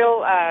in a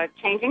real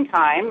changing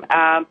time.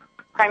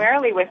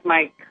 Primarily with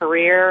my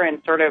career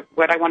and sort of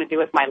what I want to do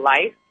with my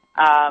life.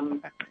 So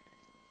I'm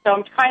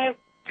trying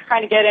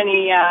to get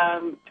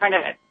trying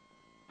to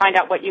find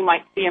out what you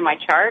might see in my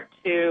chart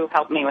to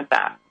help me with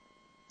that.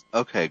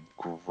 Okay,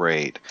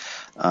 great.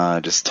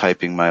 Just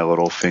typing my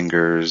little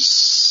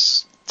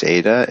fingers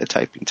data,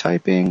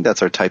 typing.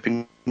 That's our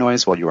typing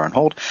noise while you are on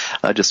hold.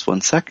 Just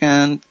 1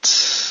 second.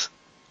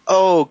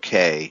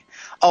 Okay.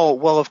 Oh,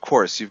 well, of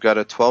course, you've got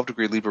a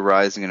 12-degree Libra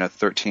rising and a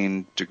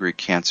 13-degree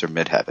Cancer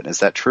midheaven. Is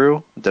that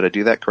true? Did I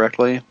do that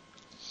correctly?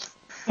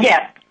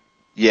 Yes.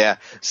 Yeah,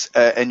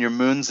 and your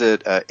moon's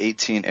at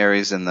 18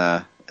 Aries in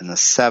the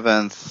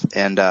 7th,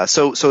 and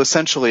so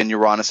essentially, and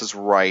Uranus is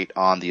right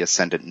on the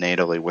ascendant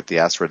natally with the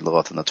asteroid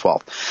Lilith in the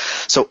 12th.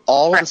 So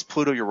all of this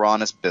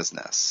Pluto-Uranus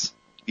business,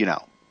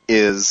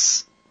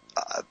 is,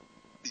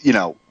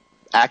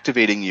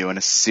 activating you in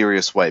a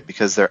serious way,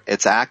 because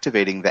it's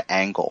activating the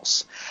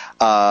angles,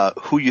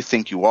 who you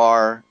think you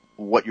are,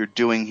 what you're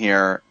doing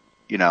here,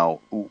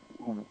 do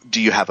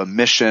you have a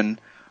mission,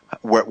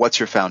 what's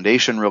your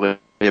foundation really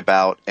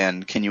about,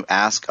 and can you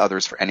ask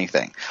others for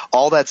anything?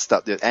 All that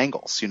stuff, the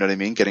angles, you know what I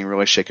mean, getting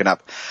really shaken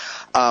up.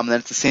 And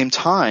at the same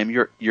time,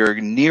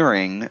 you're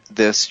nearing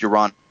this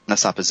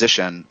Uranus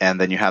opposition, and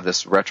then you have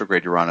this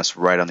retrograde Uranus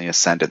right on the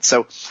ascendant.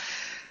 So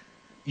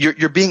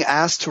you're being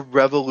asked to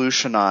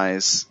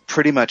revolutionize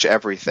pretty much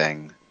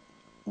everything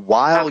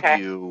while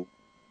you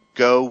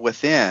go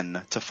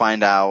within to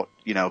find out,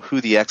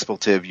 who the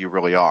expletive you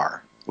really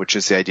are, which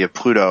is the idea of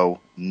Pluto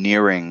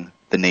nearing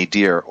the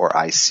nadir or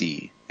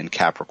IC in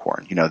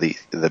Capricorn,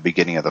 the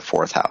beginning of the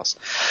 4th house.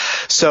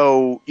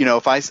 So,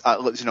 if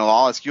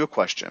I'll ask you a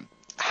question.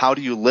 how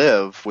do you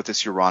live with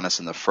this Uranus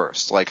in the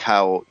first? Like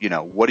how,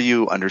 what do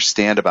you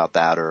understand about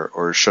that?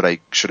 Or should I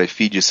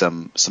feed you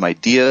some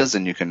ideas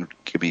and you can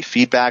give me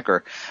feedback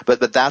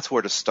but that's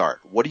where to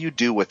start. What do you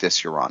do with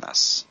this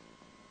Uranus?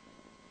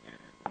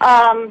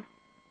 Yeah,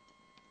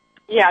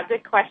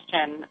 good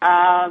question.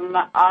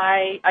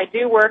 I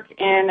do work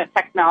in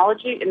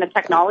the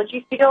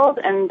technology field,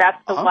 and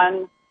that's the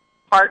one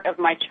part of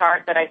my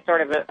chart that I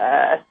sort of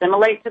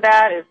assimilate to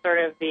that is sort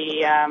of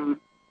the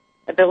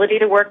ability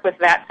to work with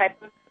that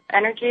type of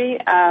energy.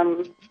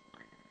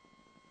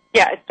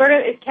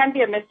 It can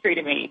be a mystery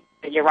to me,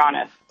 the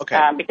Uranus,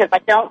 because I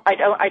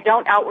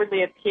don't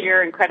outwardly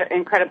appear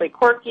incredibly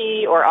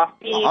quirky or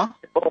offbeat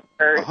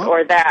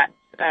or that.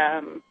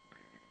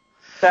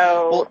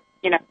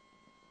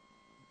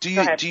 Do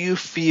you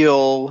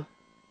feel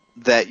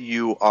that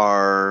you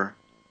are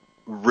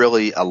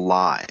really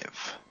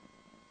alive?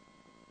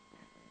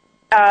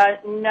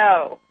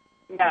 No,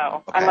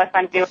 unless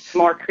I'm doing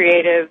more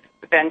creative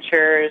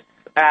ventures,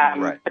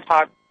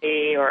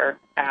 photography or,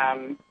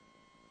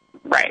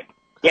 right.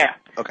 Yeah.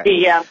 Okay.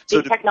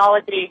 The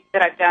technology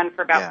that I've done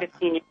for about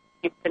 15 years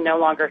seems to no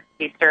longer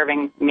be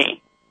serving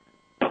me.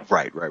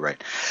 Right.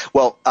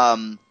 Well,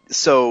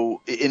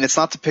 so, and it's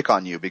not to pick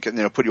on you because,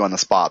 put you on the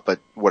spot, but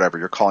whatever,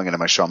 you're calling into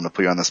my show, I'm going to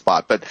put you on the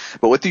spot. But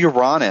with the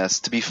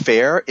Uranus, to be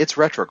fair, it's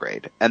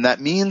retrograde. And that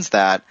means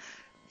that,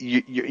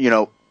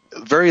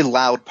 very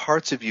loud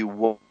parts of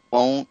you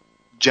won't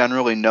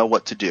generally know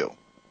what to do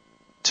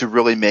to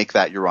really make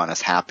that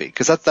Uranus happy.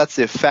 Because that's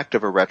the effect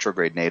of a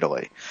retrograde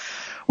natally.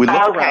 We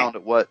look around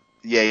at what,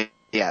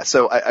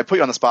 So I put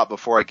you on the spot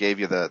before I gave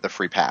you the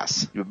free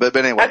pass. But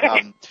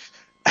anyway,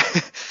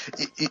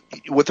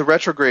 with the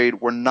retrograde,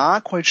 we're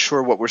not quite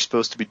sure what we're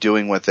supposed to be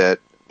doing with it.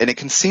 And it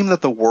can seem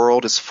that the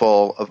world is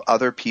full of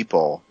other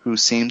people who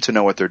seem to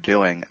know what they're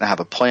doing and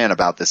have a plan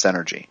about this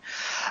energy.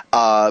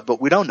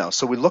 But we don't know.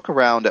 So we look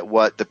around at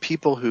what the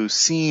people who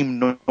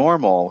seem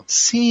normal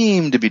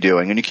seem to be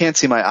doing. And you can't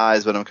see my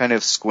eyes, but I'm kind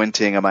of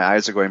squinting and my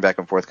eyes are going back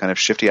and forth, kind of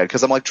shifty-eyed,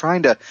 because I'm like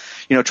trying to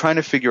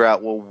figure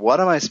out, well,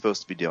 what am I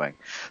supposed to be doing?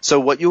 So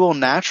what you will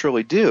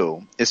naturally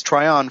do is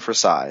try on for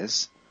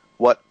size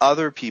what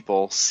other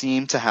people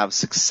seem to have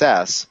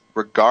success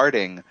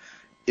regarding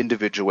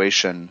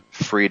individuation,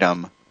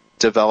 freedom,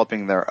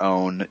 developing their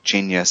own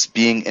genius,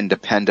 being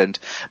independent,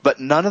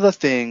 but none of the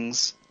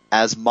things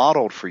as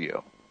modeled for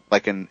you,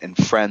 like in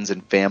friends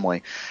and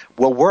family,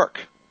 will work.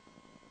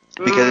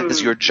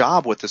 Because your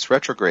job with this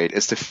retrograde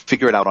is to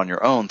figure it out on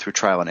your own through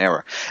trial and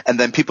error. And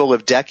then people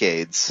live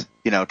decades,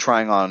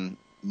 trying on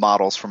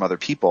models from other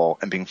people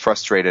and being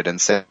frustrated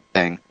and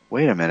saying,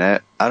 wait a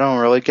minute, I don't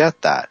really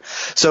get that.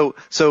 So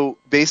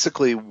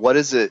basically, what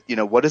does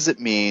it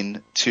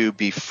mean to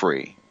be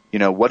free?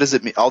 What does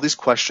it mean? All these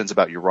questions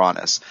about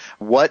Uranus.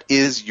 What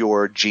is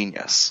your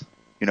genius?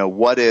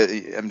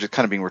 I'm just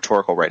kind of being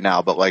rhetorical right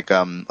now, but let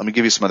me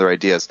give you some other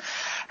ideas.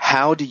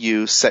 How do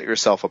you set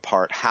yourself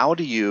apart? How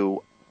do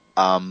you,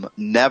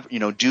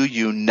 do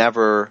you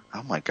never,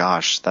 oh my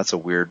gosh, that's a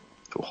weird,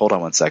 hold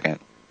on one second.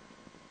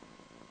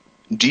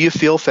 Do you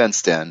feel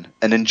fenced in?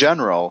 And in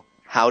general,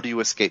 how do you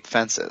escape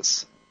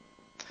fences?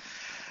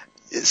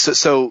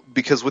 So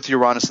because with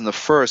Uranus in the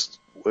first,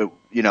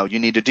 you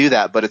need to do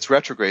that, but it's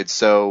retrograde.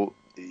 So,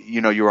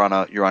 you're on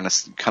a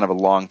kind of a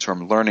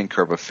long-term learning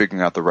curve of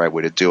figuring out the right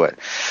way to do it.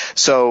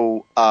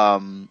 So,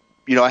 I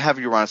have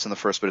Uranus in the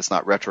first, but it's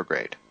not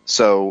retrograde.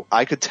 So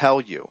I could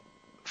tell you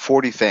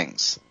 40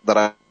 things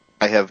that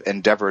I have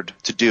endeavored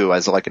to do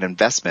as like an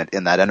investment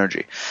in that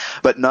energy,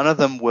 but none of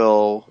them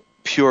will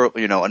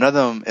none of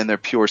them in their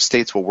pure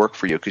states will work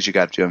for you because you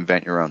got to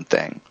invent your own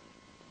thing.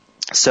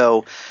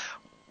 So,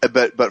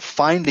 but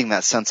finding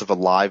that sense of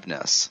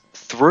aliveness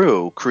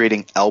through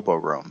creating elbow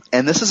room.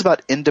 And this is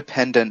about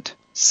independent,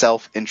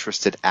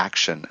 self-interested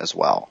action as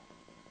well.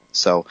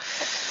 So,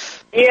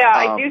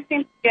 I do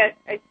seem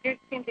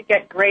to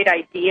get great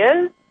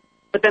ideas,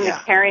 but then the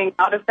carrying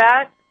out of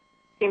that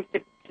seems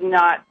to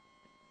not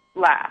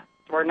last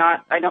or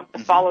not. The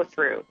follow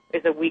through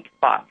is a weak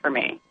spot for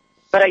me.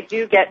 But I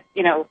do get,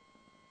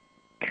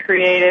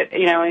 creative,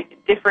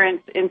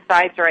 different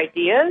insights or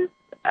ideas,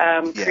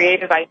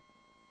 creative ideas.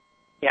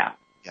 Yeah.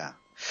 Yeah.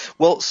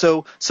 Well,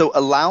 so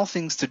allow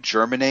things to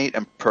germinate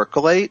and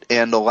percolate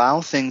and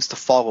allow things to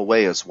fall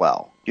away as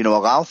well.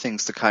 Allow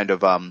things to kind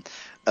of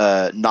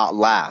not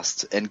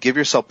last and give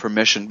yourself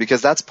permission,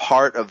 because that's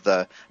part of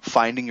the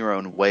finding your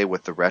own way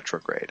with the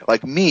retrograde.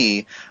 Like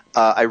me,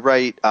 I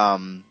write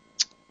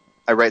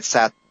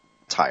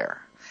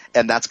satire.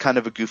 And that's kind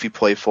of a goofy,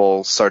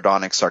 playful,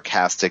 sardonic,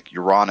 sarcastic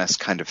Uranus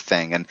kind of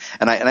thing. And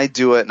I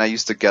do it, and I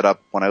used to get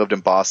up when I lived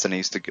in Boston. I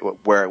used to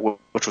wear it,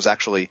 which was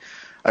actually,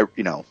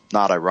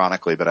 not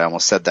ironically, but I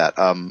almost said that,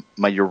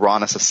 my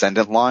Uranus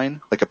ascendant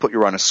line. Like I put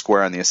Uranus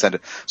square on the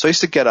ascendant. So I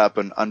used to get up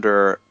and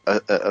under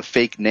a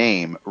fake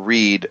name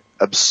read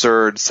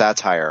absurd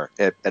satire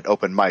at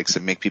open mics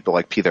and make people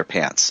like pee their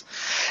pants.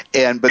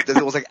 But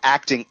it was like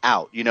acting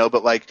out,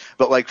 but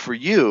like for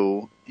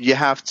you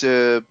have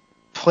to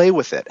play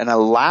with it and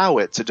allow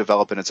it to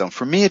develop in its own.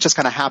 For me, it just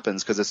kind of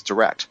happens because it's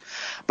direct.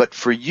 But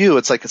for you,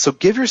 it's like, so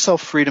give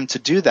yourself freedom to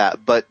do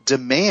that, but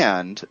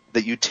demand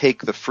that you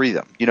take the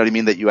freedom. You know what I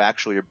mean? That you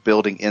actually are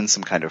building in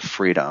some kind of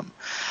freedom.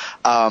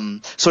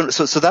 So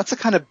that's a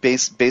kind of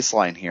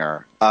baseline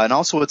here. And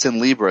also it's in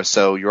Libra,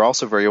 so you're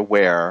also very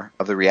aware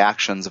of the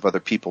reactions of other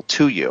people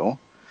to you.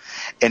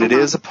 And it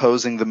is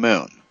opposing the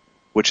moon,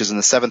 which is in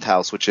the 7th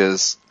house, which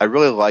is, I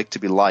really like to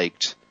be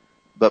liked,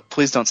 but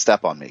please don't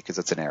step on me because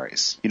it's in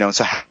Aries. You know,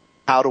 so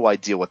how do I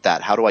deal with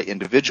that? How do I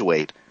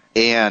individuate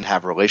and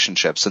have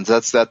relationships? And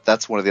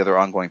that's one of the other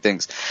ongoing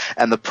things.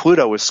 And the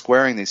Pluto is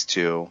squaring these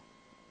two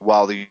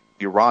while the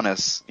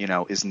Uranus, you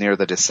know, is near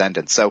the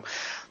descendant. So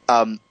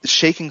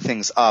shaking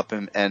things up,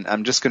 and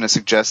I'm just going to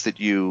suggest that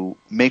you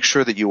make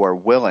sure that you are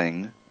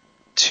willing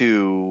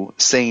to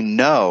say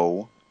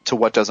no to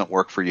what doesn't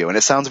work for you. And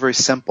it sounds very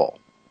simple,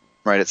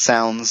 right? It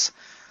sounds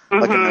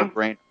like a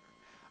no-brainer.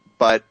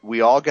 But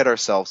we all get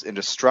ourselves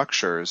into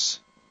structures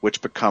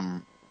which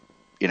become,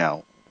 you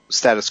know,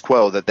 status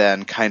quo that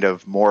then kind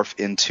of morph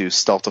into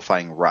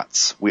stultifying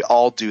ruts. We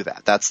all do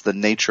that. That's the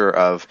nature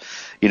of,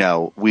 you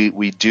know,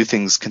 we do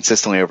things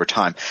consistently over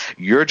time.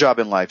 Your job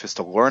in life is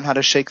to learn how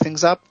to shake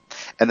things up,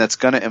 and that's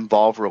going to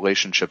involve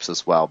relationships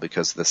as well,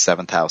 because the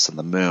 7th house and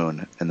the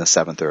moon in the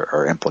 7th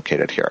are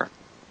implicated here.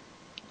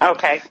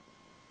 Okay.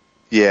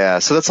 Yeah,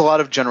 so that's a lot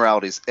of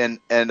generalities, and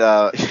I'm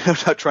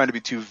not trying to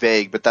be too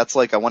vague, but that's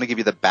like, I want to give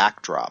you the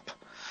backdrop,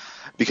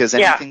 because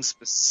anything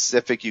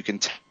specific you can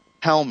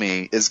tell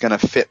me is going to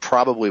fit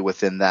probably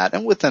within that,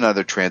 and within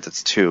other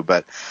transits too.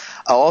 But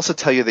I'll also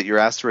tell you that your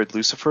asteroid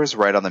Lucifer is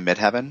right on the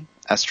midheaven,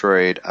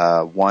 asteroid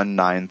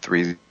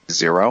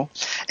 1930,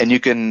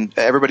 and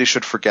everybody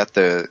should forget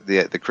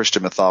the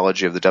Christian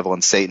mythology of the devil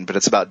and Satan, but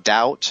it's about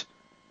doubt,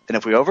 and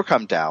if we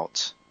overcome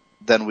doubt,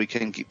 then we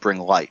can bring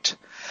light.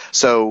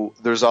 So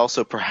there's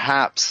also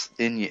perhaps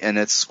and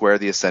it's square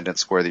the ascendant,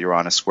 square the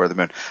Uranus, square the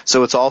moon.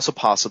 So it's also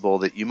possible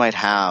that you might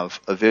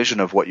have a vision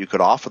of what you could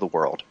offer the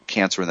world,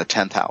 Cancer in the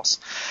 10th house,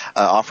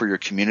 offer your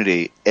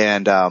community.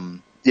 And,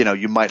 you know,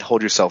 you might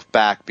hold yourself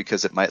back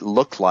because it might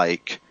look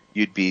like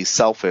you'd be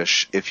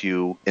selfish if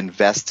you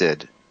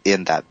invested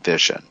in that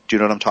vision. Do you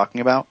know what I'm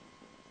talking about?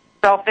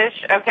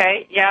 Selfish,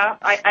 okay, yeah.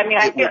 I mean,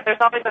 I feel there's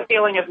always a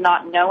feeling of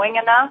not knowing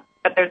enough,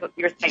 but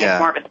you're saying it's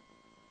more of a...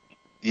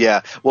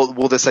 Yeah.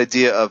 Well, this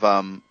idea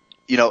of,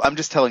 you know, I'm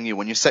just telling you,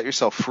 when you set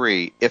yourself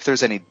free, if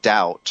there's any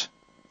doubt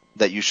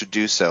that you should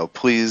do so,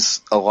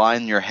 please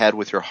align your head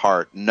with your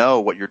heart.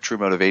 Know what your true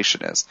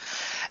motivation is.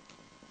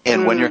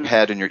 And when your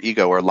head and your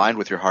ego are aligned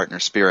with your heart and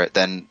your spirit,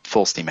 then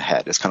full steam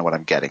ahead is kind of what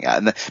I'm getting at.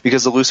 And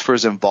because the Lucifer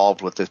is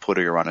involved with the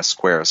Pluto-Uranus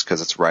squares,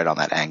 because it's right on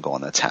that angle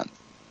in the 10th.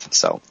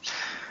 So,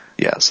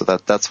 yeah, so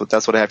that's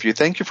what I have for you.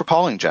 Thank you for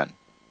calling, Jen.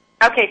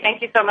 Okay,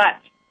 thank you so much.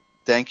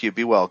 Thank you.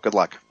 Be well. Good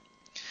luck.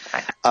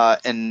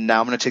 And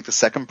now I'm going to take the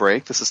second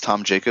break. This is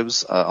Tom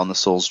Jacobs on The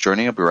Soul's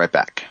Journey. I'll be right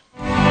back.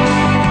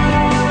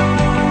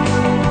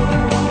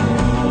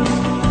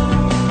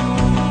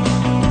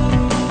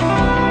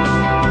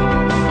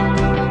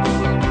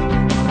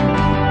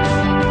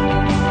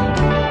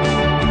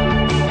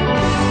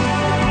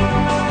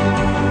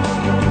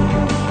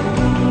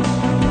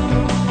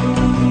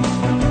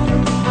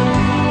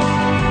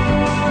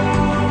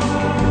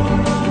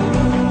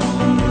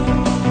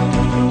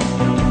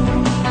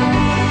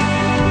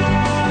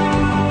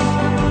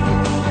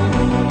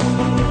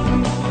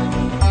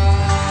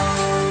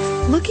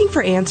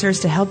 For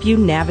answers to help you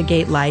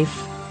navigate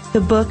life. The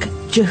book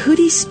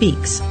Jehudi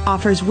Speaks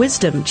offers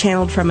wisdom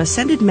channeled from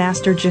Ascended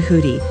Master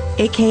Jehudi,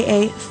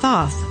 aka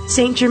Thoth,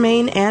 Saint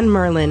Germain, and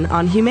Merlin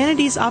on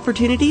humanity's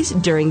opportunities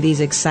during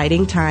these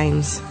exciting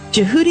times.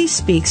 Jehudi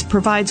Speaks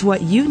provides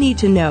what you need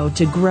to know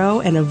to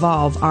grow and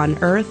evolve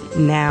on Earth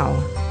now.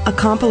 A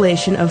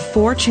compilation of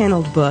 4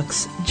 channeled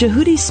books,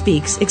 Jehudi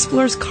Speaks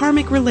explores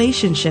karmic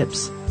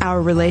relationships,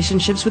 our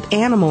relationships with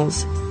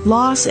animals,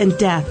 loss and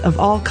death of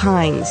all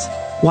kinds,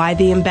 why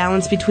the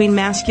imbalance between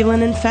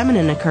masculine and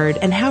feminine occurred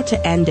and how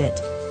to end it,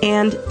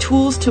 and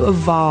tools to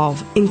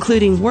evolve,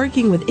 including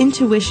working with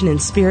intuition and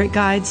spirit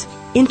guides,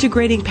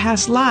 integrating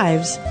past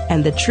lives,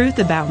 and the truth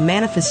about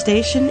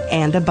manifestation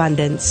and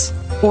abundance.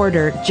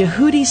 Order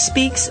Jehudi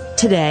Speaks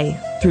today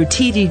through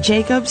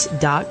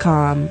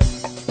tdjacobs.com.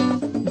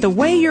 The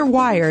way you're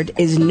wired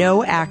is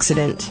no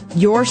accident.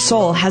 Your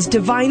soul has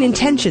divine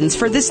intentions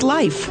for this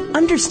life.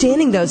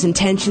 Understanding those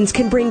intentions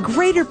can bring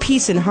greater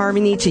peace and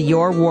harmony to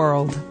your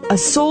world. A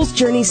Soul's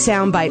Journey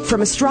soundbite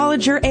from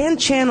astrologer and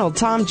channel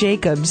Tom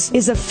Jacobs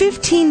is a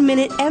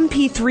 15-minute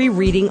MP3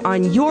 reading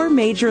on your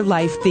major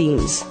life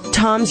themes.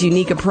 Tom's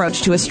unique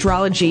approach to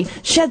astrology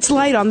sheds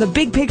light on the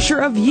big picture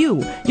of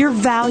you, your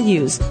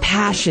values,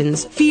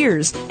 passions,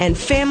 fears, and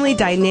family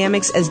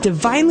dynamics as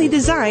divinely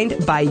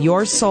designed by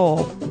your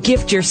soul.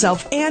 Gift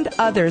yourself and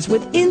others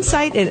with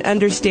insight and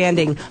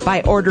understanding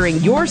by ordering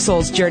your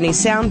Soul's Journey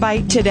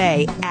soundbite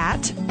today at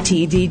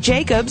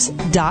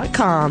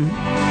tdjacobs.com.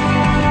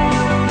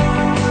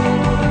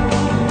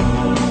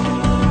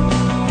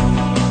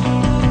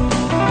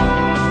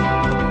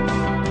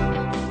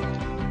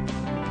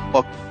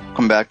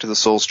 welcome back to The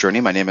Soul's Journey.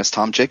 My name is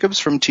Tom Jacobs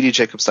from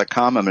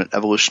tdjacobs.com. I'm an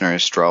evolutionary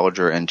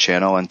astrologer and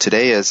channel, and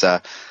today is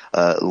a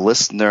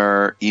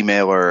listener,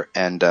 emailer,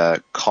 and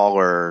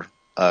caller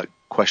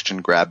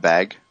question grab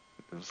bag,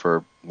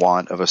 for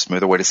want of a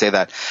smoother way to say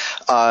that.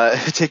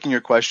 Taking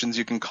your questions,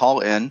 you can call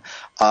in.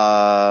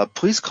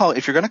 Please call,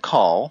 if you're going to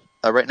call,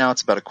 right now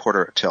it's about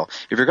 1/4 till.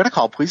 If you're going to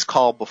call, please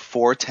call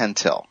before 10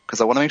 till,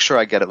 because I want to make sure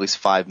I get at least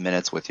 5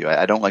 minutes with you.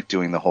 I don't like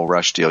doing the whole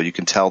rush deal. You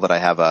can tell that I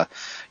have a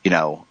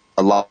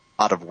lot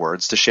of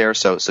words to share,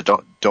 so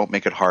don't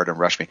make it hard and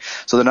rush me.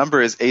 So the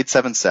number is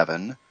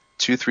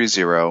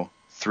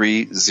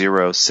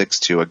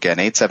 877-230-3062. Again,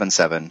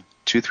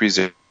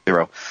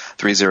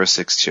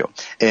 877-230-3062.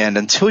 And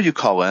until you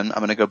call in, I'm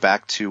going to go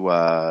back to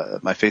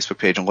my Facebook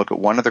page and look at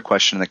one other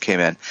question that came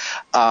in.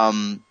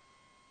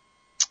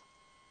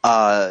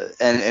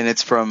 And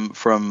it's from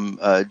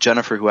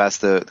Jennifer, who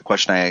asked the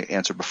question I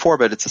answered before,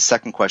 but it's a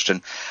second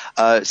question.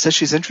 It says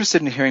she's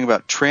interested in hearing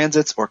about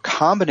transits or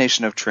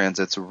combination of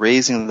transits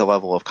raising the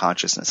level of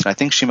consciousness. And I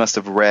think she must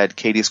have read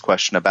Katie's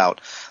question about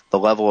the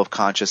level of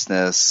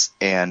consciousness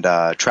and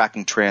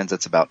tracking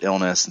transits, about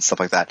illness and stuff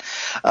like that.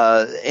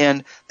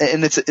 And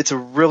it's a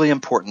really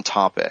important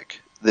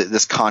topic,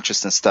 this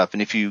consciousness stuff.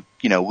 And if you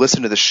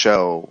listen to the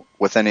show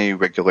with any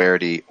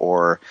regularity,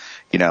 or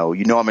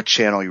I'm a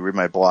channel, you read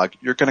my blog,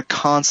 you're going to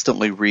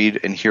constantly read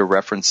and hear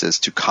references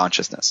to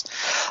consciousness.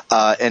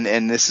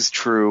 And this is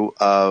true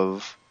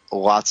of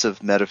lots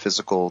of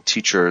metaphysical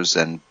teachers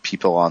and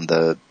people on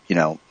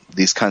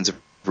these kinds of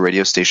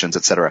radio stations,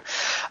 etc.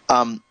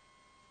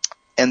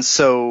 And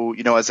so,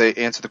 as I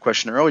answered the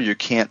question earlier, you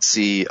can't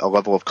see a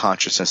level of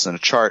consciousness in a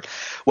chart.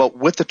 Well,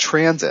 with the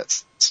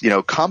transits,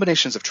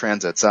 combinations of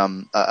transits,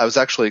 I was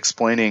actually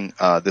explaining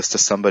this to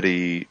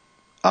somebody,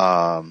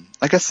 I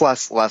guess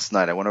last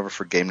night. I went over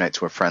for game night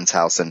to a friend's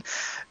house, and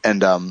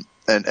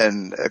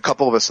a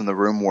couple of us in the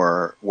room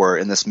were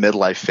in this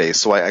midlife phase.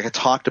 So I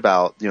talked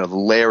about, the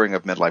layering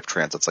of midlife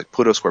transits, like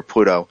Pluto square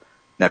Pluto,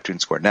 Neptune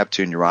square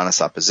Neptune,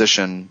 Uranus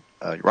opposition,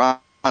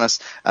 Uranus,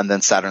 and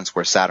then Saturn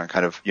square Saturn,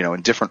 kind of,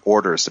 in different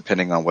orders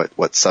depending on what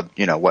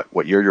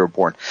year you were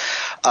born.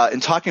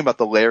 In talking about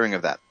the layering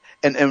of that.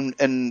 And I'm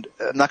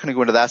not going to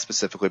go into that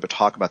specifically, but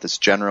talk about this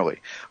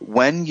generally.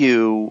 When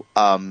you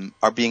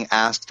are being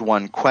asked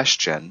one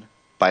question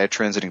by a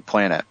transiting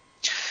planet,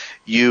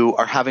 you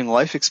are having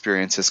life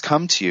experiences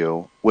come to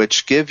you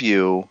which give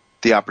you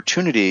the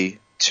opportunity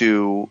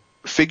to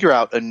figure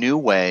out a new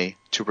way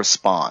to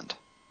respond.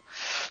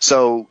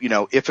 So,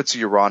 if it's a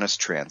Uranus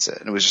transit,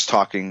 and I was just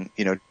talking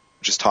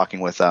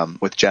with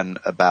Jen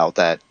about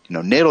that,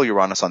 natal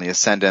Uranus on the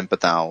ascendant,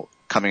 but now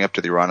coming up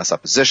to the Uranus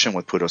opposition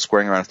with Pluto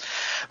squaring Uranus.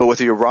 But with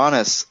the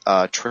Uranus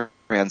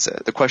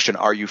transit, the question,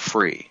 are you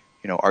free?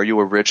 Are you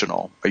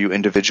original? Are you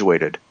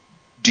individuated?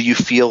 Do you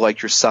feel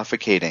like you're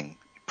suffocating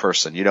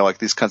person? Like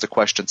these kinds of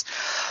questions.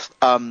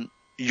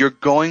 You're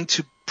going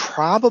to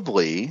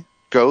probably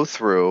go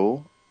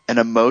through an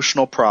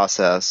emotional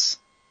process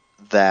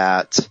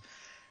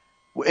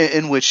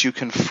in which you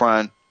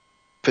confront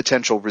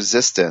potential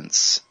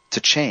resistance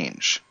to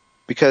change,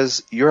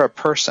 because you're a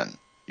person.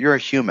 You're a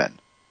human.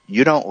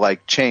 You don't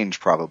like change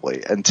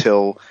probably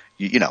until,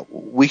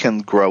 we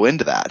can grow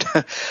into that.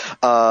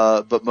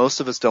 But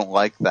most of us don't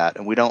like that,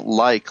 and we don't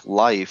like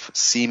life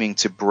seeming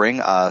to bring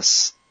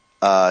us,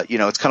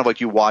 it's kind of like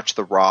you watch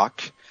The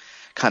Rock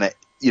kind of,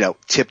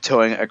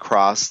 tiptoeing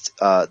across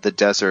the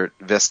desert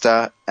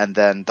vista, and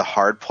then the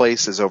hard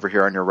place is over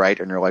here on your right,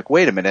 and you're like,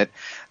 wait a minute,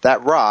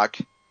 that rock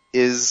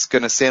is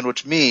going to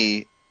sandwich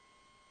me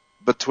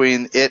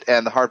between it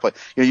and the hard place.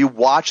 You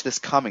watch this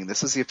coming.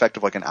 This is the effect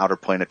of like an outer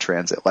planet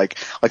transit. Like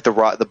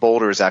the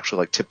boulder is actually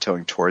like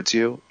tiptoeing towards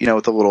you,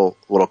 with a little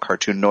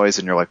cartoon noise,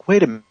 and you're like,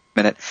 wait a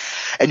minute.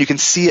 And you can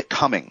see it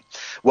coming.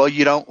 Well,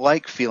 you don't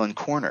like feeling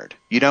cornered.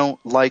 You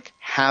don't like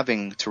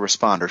having to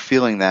respond or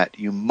feeling that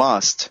you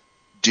must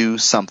do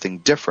something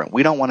different.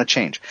 We don't want to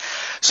change.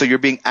 So you're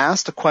being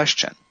asked a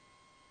question.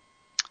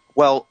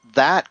 Well,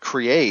 that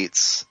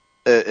creates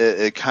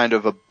a kind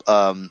of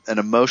an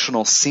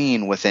emotional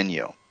scene within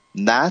you.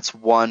 And that's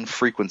one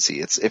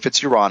frequency. If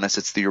it's Uranus,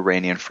 it's the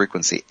Uranian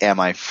frequency. Am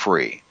I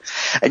free?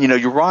 And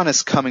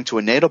Uranus coming to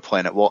a natal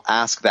planet will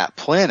ask that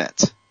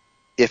planet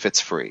if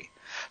it's free.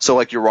 So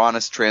like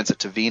Uranus transit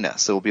to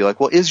Venus, it will be like,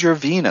 well, is your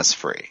Venus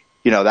free?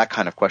 That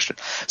kind of question.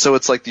 So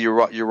it's like the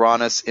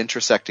Uranus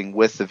intersecting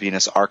with the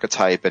Venus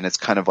archetype, and it's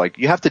kind of like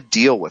you have to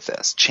deal with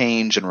this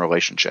change in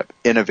relationship,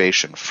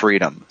 innovation,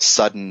 freedom,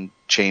 sudden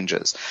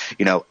changes,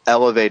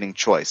 elevating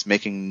choice,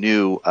 making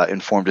new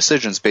informed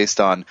decisions based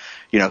on,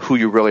 who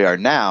you really are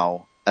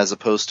now, as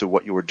opposed to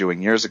what you were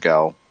doing years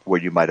ago, where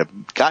you might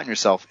have gotten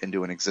yourself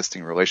into an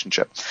existing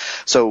relationship.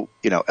 So,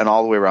 and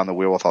all the way around the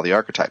wheel with all the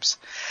archetypes.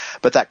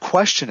 But that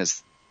question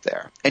is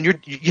there, and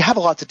you have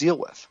a lot to deal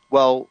with.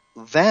 Well,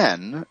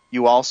 then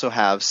you also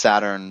have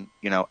Saturn,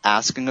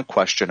 asking a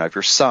question of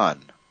your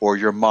Sun or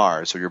your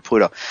Mars or your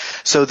Pluto.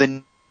 So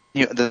then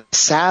the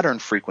Saturn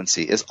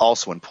frequency is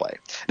also in play.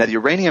 Now the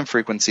Uranian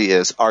frequency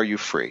is, are you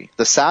free?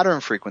 The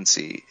Saturn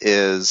frequency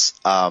is,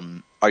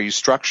 are you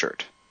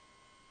structured?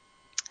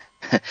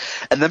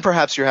 And then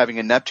perhaps you're having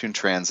a Neptune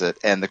transit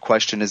and the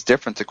question is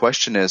different. The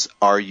question is,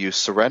 are you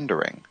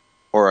surrendering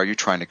or are you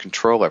trying to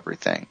control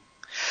everything?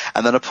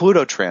 And then a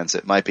Pluto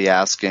transit might be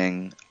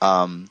asking,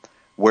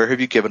 where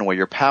have you given away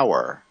your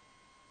power?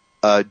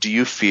 Do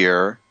you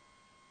fear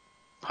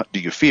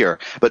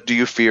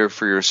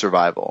for your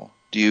survival?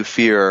 Do you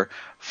fear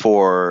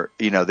for,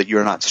 that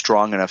you're not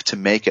strong enough to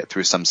make it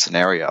through some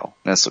scenario?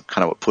 And that's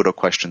kind of what Pluto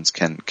questions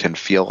can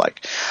feel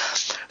like.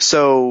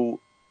 So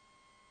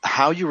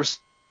how you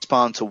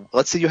respond to,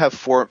 let's say you have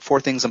four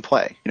things in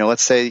play.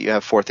 Let's say you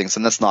have 4 things,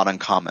 and that's not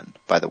uncommon,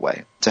 by the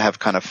way, to have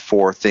kind of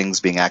 4 things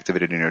being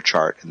activated in your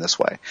chart in this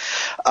way.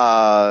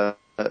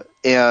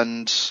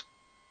 And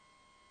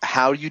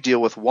how you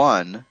deal with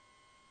one,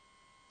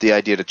 the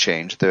idea to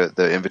change,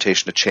 the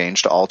invitation to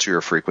change, to alter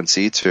your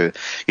frequency,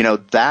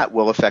 that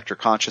will affect your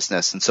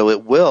consciousness. And so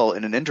it will,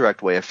 in an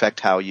indirect way, affect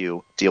how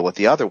you deal with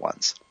the other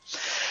ones.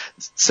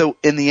 So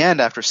in the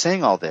end, after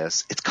saying all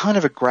this, it's kind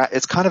of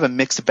a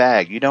mixed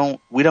bag. We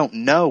don't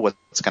know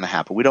what's going to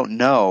happen. We don't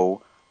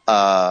know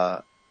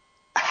how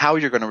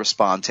you're going to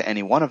respond to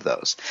any one of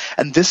those.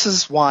 And this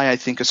is why I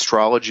think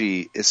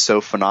astrology is so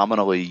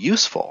phenomenally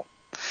useful.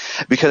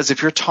 Because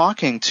if you're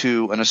talking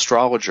to an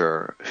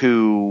astrologer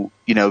who,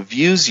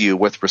 views you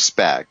with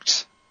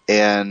respect,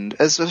 and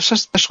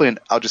especially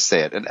I'll just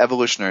say it, an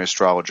evolutionary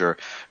astrologer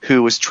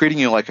who is treating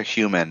you like a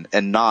human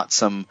and not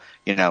some,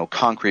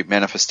 concrete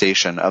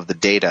manifestation of the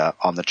data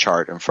on the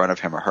chart in front of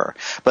him or her,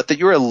 but that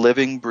you're a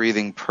living,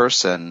 breathing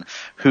person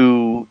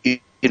who,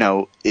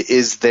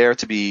 is there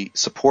to be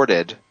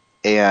supported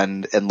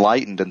and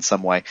enlightened in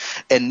some way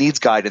and needs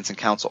guidance and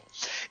counsel.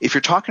 If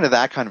you're talking to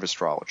that kind of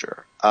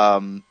astrologer,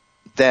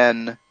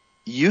 then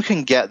you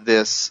can get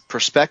this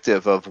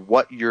perspective of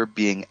what you're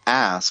being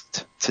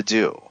asked to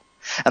do.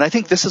 And I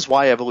think this is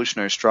why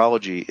evolutionary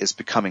astrology is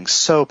becoming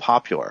so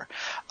popular.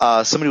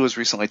 Somebody was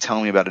recently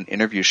telling me about an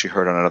interview she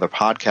heard on another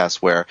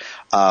podcast where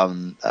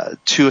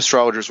 2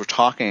 astrologers were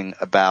talking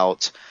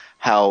about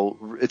how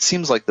it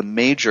seems like the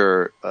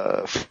major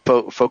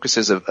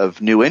focuses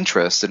of new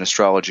interest in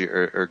astrology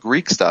are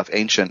Greek stuff,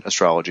 ancient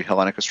astrology,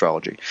 Hellenic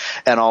astrology,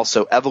 and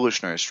also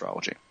evolutionary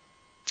astrology.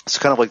 It's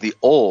kind of like the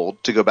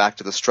old to go back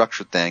to the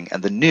structured thing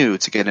and the new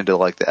to get into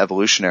like the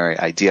evolutionary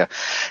idea.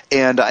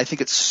 And I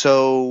think it's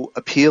so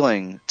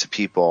appealing to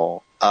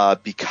people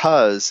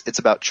because it's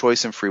about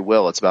choice and free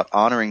will. It's about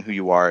honoring who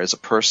you are as a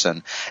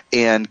person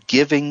and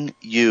giving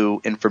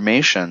you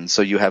information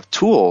so you have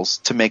tools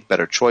to make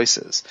better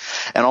choices.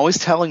 And always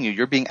telling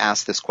you're being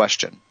asked this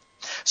question.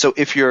 So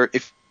if you're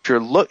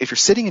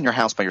sitting in your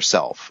house by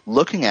yourself,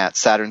 looking at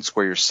Saturn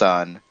square your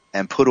sun,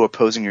 and Pluto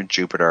opposing your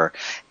Jupiter,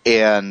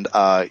 and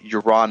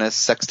Uranus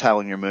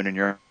sextiling your moon, and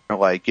you're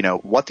like,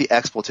 what the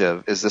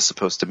expletive is this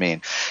supposed to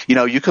mean?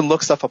 You can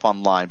look stuff up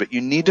online, but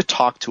you need to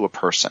talk to a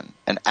person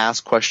and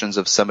ask questions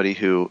of somebody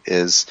who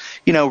is,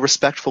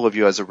 respectful of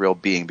you as a real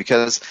being,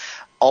 because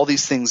all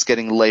these things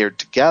getting layered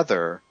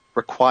together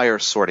require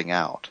sorting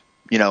out.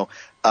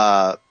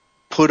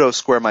 Pluto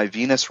square my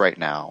Venus right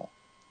now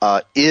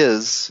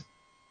is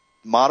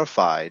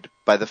modified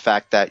by the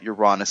fact that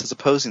Uranus is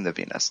opposing the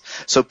Venus.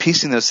 So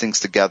piecing those things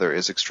together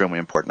is extremely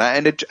important.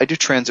 And I do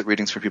transit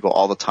readings for people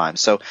all the time.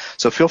 So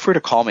feel free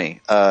to call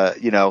me.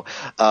 If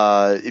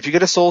you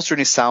get a Soul's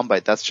Journey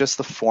soundbite, that's just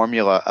the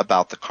formula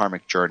about the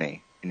karmic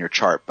journey in your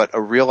chart. But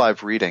a real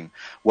live reading,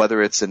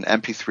 whether it's an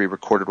MP3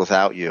 recorded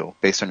without you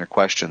based on your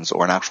questions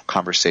or an actual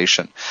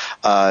conversation,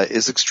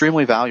 is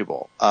extremely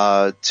valuable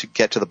to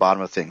get to the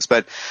bottom of things.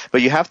 But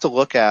you have to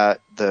look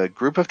at the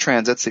group of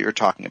transits that you're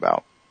talking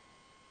about,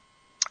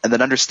 and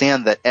then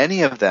understand that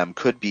any of them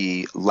could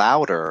be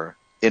louder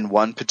in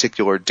one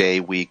particular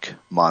day, week,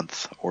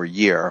 month, or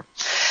year.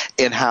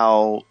 And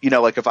how,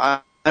 like if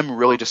I'm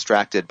really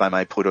distracted by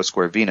my Pluto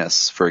square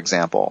Venus, for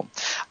example,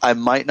 I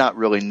might not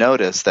really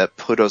notice that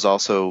Pluto's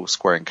also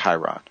squaring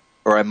Chiron.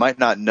 Or I might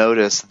not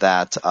notice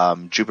that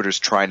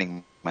Jupiter's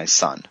trining my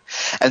sun.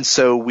 And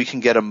so we can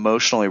get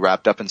emotionally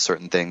wrapped up in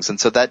certain things. And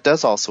so that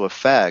does also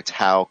affect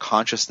how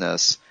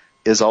consciousness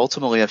is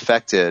ultimately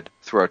affected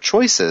through our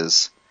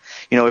choices,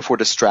 if we're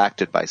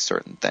distracted by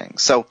certain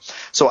things. So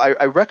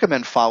I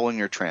recommend following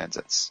your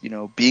transits,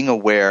 being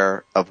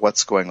aware of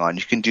what's going on.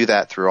 You can do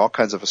that through all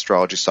kinds of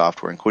astrology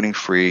software, including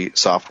free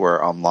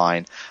software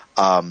online.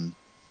 And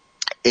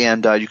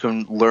you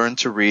can learn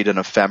to read an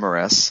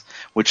ephemeris,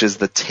 which is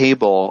the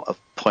table of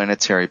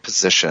planetary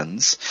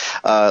positions,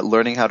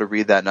 learning how to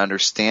read that and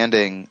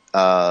understanding,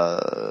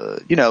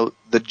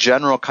 the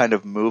general kind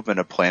of movement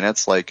of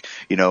planets, like,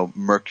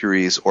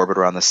 Mercury's orbit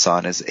around the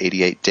sun is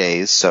 88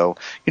 days. So,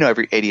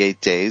 every 88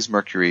 days,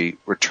 Mercury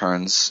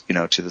returns,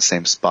 to the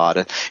same spot.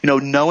 And,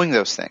 knowing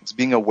those things,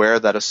 being aware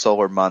that a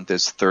solar month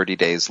is 30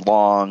 days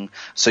long,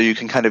 so you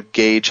can kind of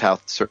gauge how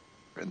certain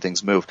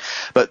things move.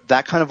 But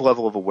that kind of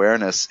level of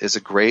awareness is a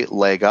great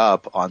leg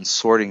up on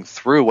sorting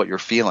through what you're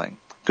feeling.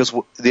 Because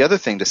the other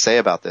thing to say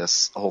about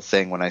this whole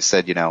thing, when I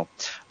said,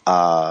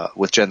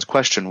 with Jen's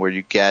question, where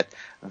you get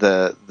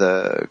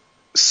the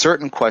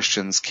certain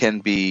questions can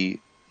be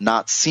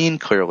not seen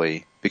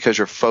clearly because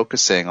you're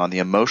focusing on the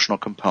emotional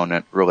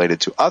component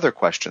related to other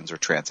questions or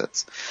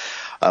transits,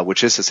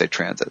 which is to say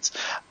transits.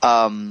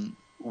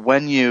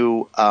 When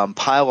you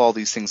pile all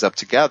these things up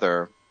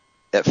together,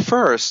 at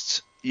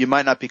first you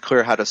might not be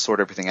clear how to sort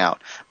everything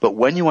out. But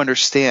when you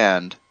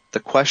understand the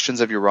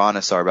questions of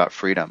Uranus are about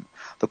freedom,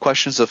 the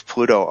questions of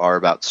Pluto are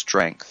about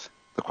strength,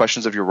 the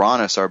questions of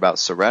Uranus are about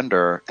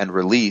surrender and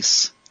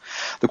release,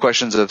 the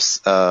questions of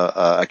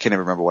I can't even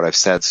remember what I've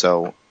said,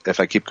 so if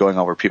I keep going,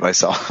 I'll repeat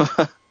myself.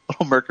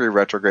 Little Mercury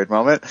retrograde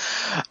moment.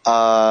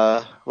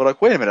 We're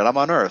like, wait a minute, I'm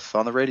on Earth,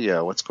 on the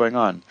radio. What's going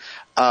on?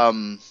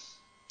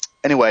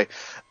 Anyway,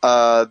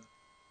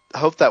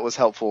 hope that was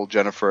helpful,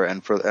 Jennifer,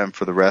 and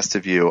for the rest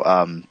of you.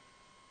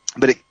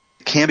 But it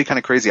can be kind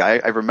of crazy. I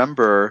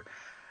remember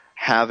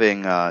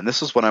having, and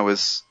this was when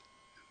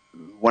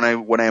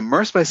I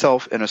immersed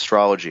myself in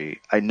astrology,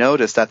 I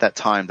noticed at that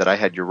time that I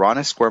had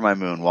Uranus square my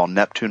moon while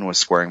Neptune was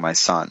squaring my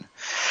sun.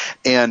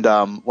 And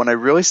when I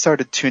really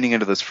started tuning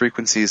into those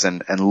frequencies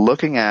and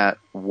looking at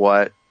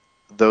what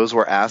those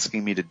were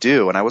asking me to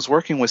do, and I was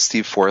working with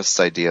Steve Forrest's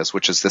ideas,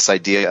 which is this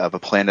idea of a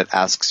planet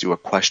asks you a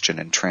question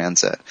in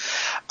transit,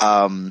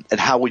 and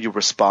how will you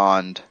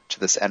respond to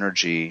this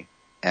energy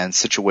and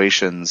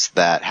situations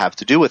that have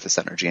to do with this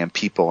energy and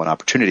people and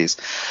opportunities.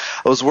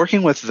 I was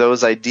working with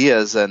those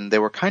ideas, and they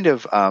were kind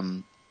of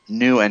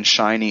new and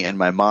shiny in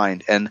my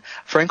mind. And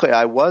frankly,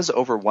 I was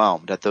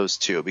overwhelmed at those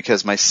two,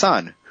 because my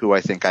sun, who I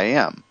think I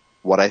am,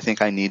 what I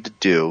think I need to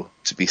do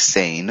to be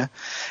sane,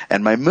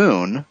 and my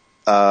moon,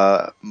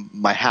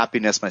 my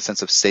happiness, my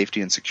sense of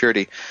safety and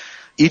security,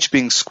 each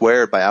being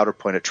squared by outer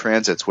planet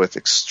transits with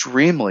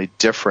extremely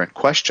different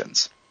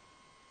questions.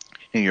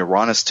 In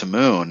Uranus to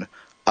moon,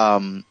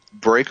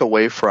 break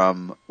away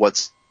from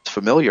what's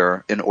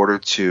familiar in order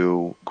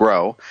to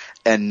grow,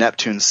 and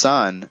Neptune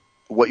sun,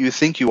 what you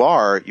think you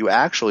are, you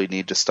actually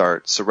need to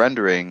start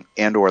surrendering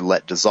and or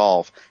let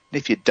dissolve. And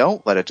if you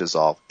don't let it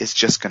dissolve, it's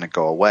just going to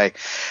go away.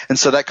 And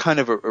so that kind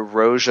of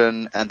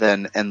erosion, and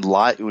then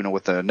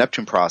with the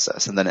Neptune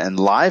process, and then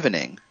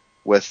enlivening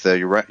with the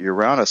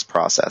Uranus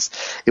process,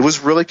 it was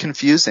really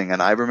confusing.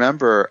 And I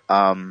remember,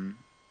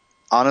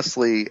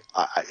 honestly,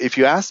 if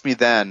you asked me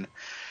then,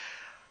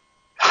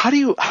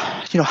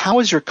 how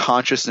is your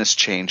consciousness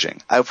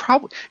changing? I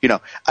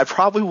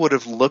probably would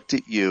have looked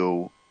at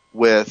you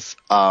with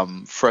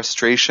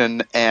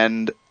frustration,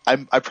 and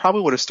I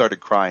probably would have started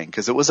crying,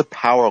 because it was a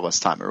powerless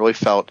time. I really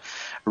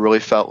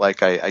felt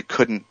like I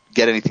couldn't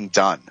get anything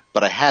done,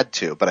 but I had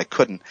to, but I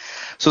couldn't.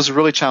 So it was a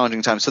really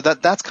challenging time. So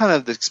that's kind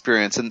of the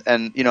experience.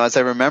 And as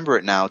I remember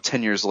it now,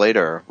 10 years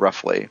later,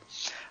 roughly,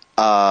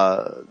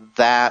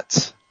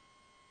 that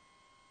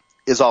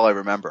is all I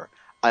remember.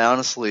 I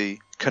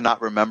honestly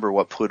cannot remember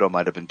what Pluto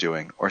might have been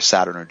doing, or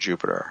Saturn or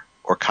Jupiter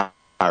or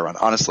Chiron,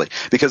 honestly,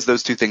 because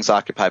those two things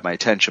occupied my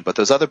attention. But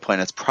those other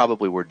planets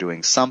probably were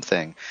doing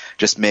something,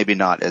 just maybe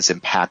not as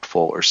impactful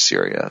or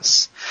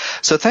serious.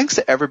 So thanks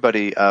to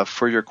everybody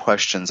for your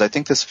questions. I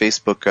think this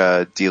Facebook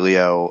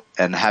dealio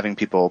and having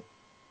people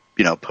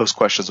post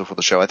questions before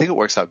the show, I think it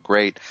works out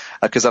great,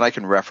 because then I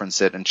can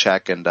reference it and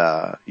check, and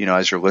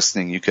as you're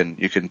listening, you can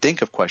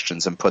think of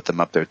questions and put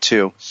them up there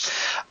too.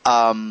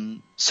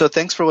 So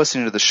thanks for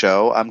listening to the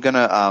show. I'm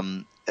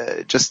gonna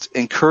just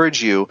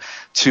encourage you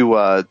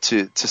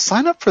to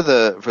sign up for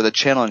the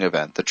channeling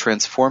event, the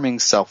Transforming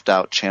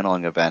Self-Doubt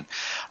channeling event.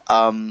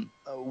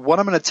 What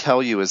I'm going to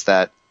tell you is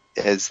that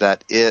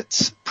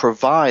it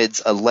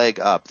provides a leg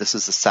up. This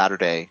is a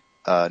Saturday,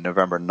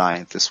 November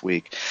 9th this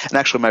week. And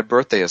actually my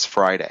birthday is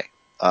Friday.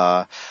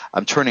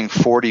 I'm turning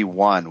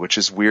 41, which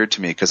is weird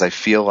to me, because I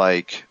feel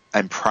like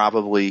I'm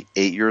probably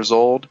 8 years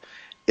old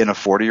in a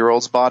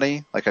 40-year-old's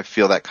body. Like, I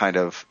feel that kind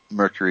of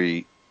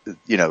Mercury,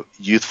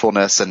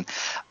 youthfulness, and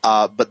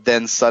but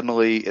then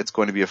suddenly it's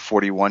going to be a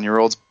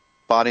 41-year-old's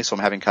body, so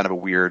I'm having kind of a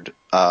weird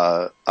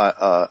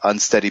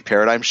unsteady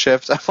paradigm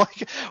shift. I'm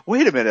like,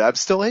 wait a minute, I'm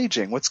still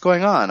aging. What's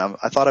going on?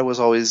 I thought I was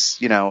always,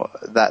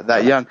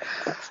 that young.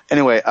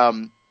 Anyway,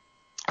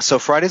 so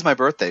Friday's my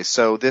birthday.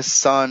 So this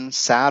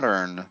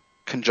Sun-Saturn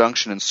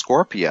conjunction in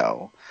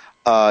Scorpio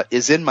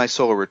is in my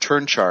solar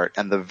return chart,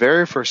 and the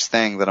very first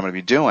thing that I'm going to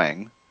be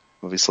doing,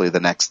 obviously the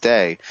next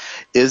day,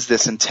 is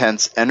this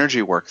intense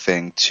energy work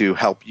thing to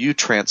help you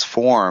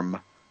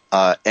transform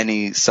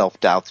any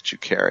self-doubt that you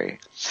carry.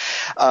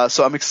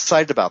 So I'm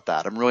excited about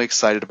that. I'm really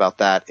excited about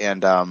that.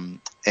 Anyway,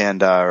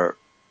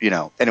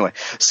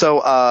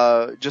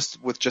 so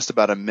just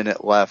about a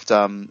minute left.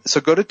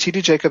 So go to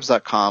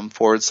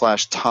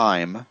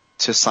tdjacobs.com/time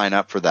to sign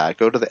up for that.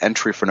 Go to the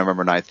entry for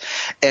November 9th.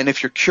 And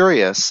if you're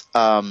curious,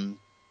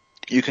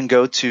 you can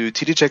go to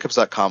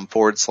tdjacobs.com/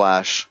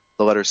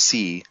 the letter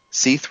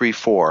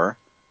C34,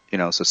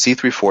 so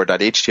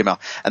c34.html,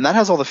 and that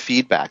has all the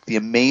feedback, the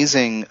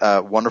amazing,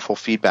 wonderful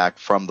feedback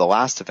from the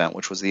last event,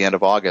 which was the end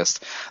of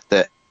August,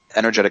 the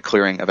energetic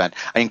clearing event.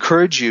 I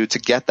encourage you to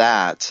get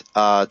that,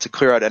 to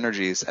clear out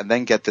energies, and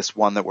then get this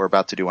one that we're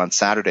about to do on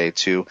Saturday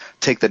to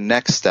take the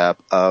next step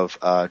of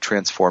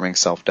transforming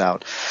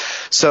self-doubt.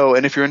 So,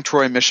 and if you're in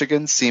Troy,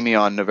 Michigan, see me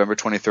on November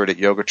 23rd at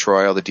Yoga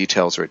Troy. All the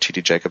details are at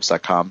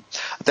tdjacobs.com.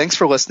 Thanks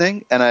for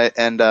listening,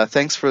 and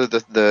thanks for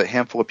the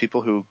handful of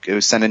people who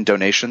sent in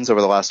donations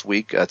over the last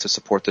week to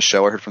support the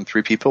show. I heard from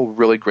 3 people.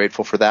 Really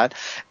grateful for that.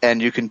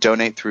 And you can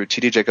donate through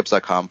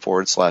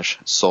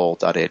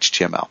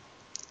tdjacobs.com/soul.html.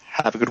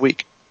 Have a good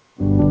week.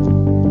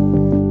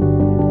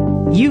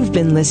 You've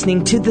been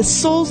listening to The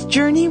Soul's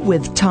Journey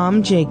with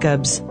Tom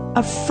Jacobs,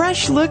 a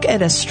fresh look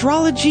at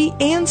astrology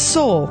and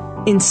soul,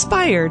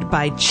 inspired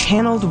by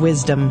channeled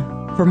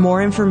wisdom. For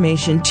more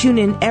information, tune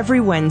in every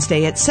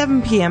Wednesday at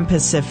 7 p.m.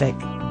 Pacific.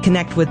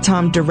 Connect with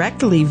Tom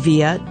directly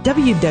via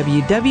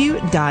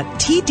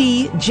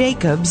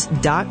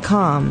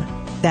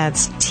www.tdjacobs.com.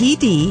 That's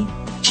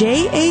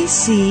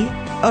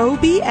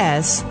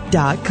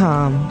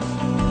tdjacobs.com.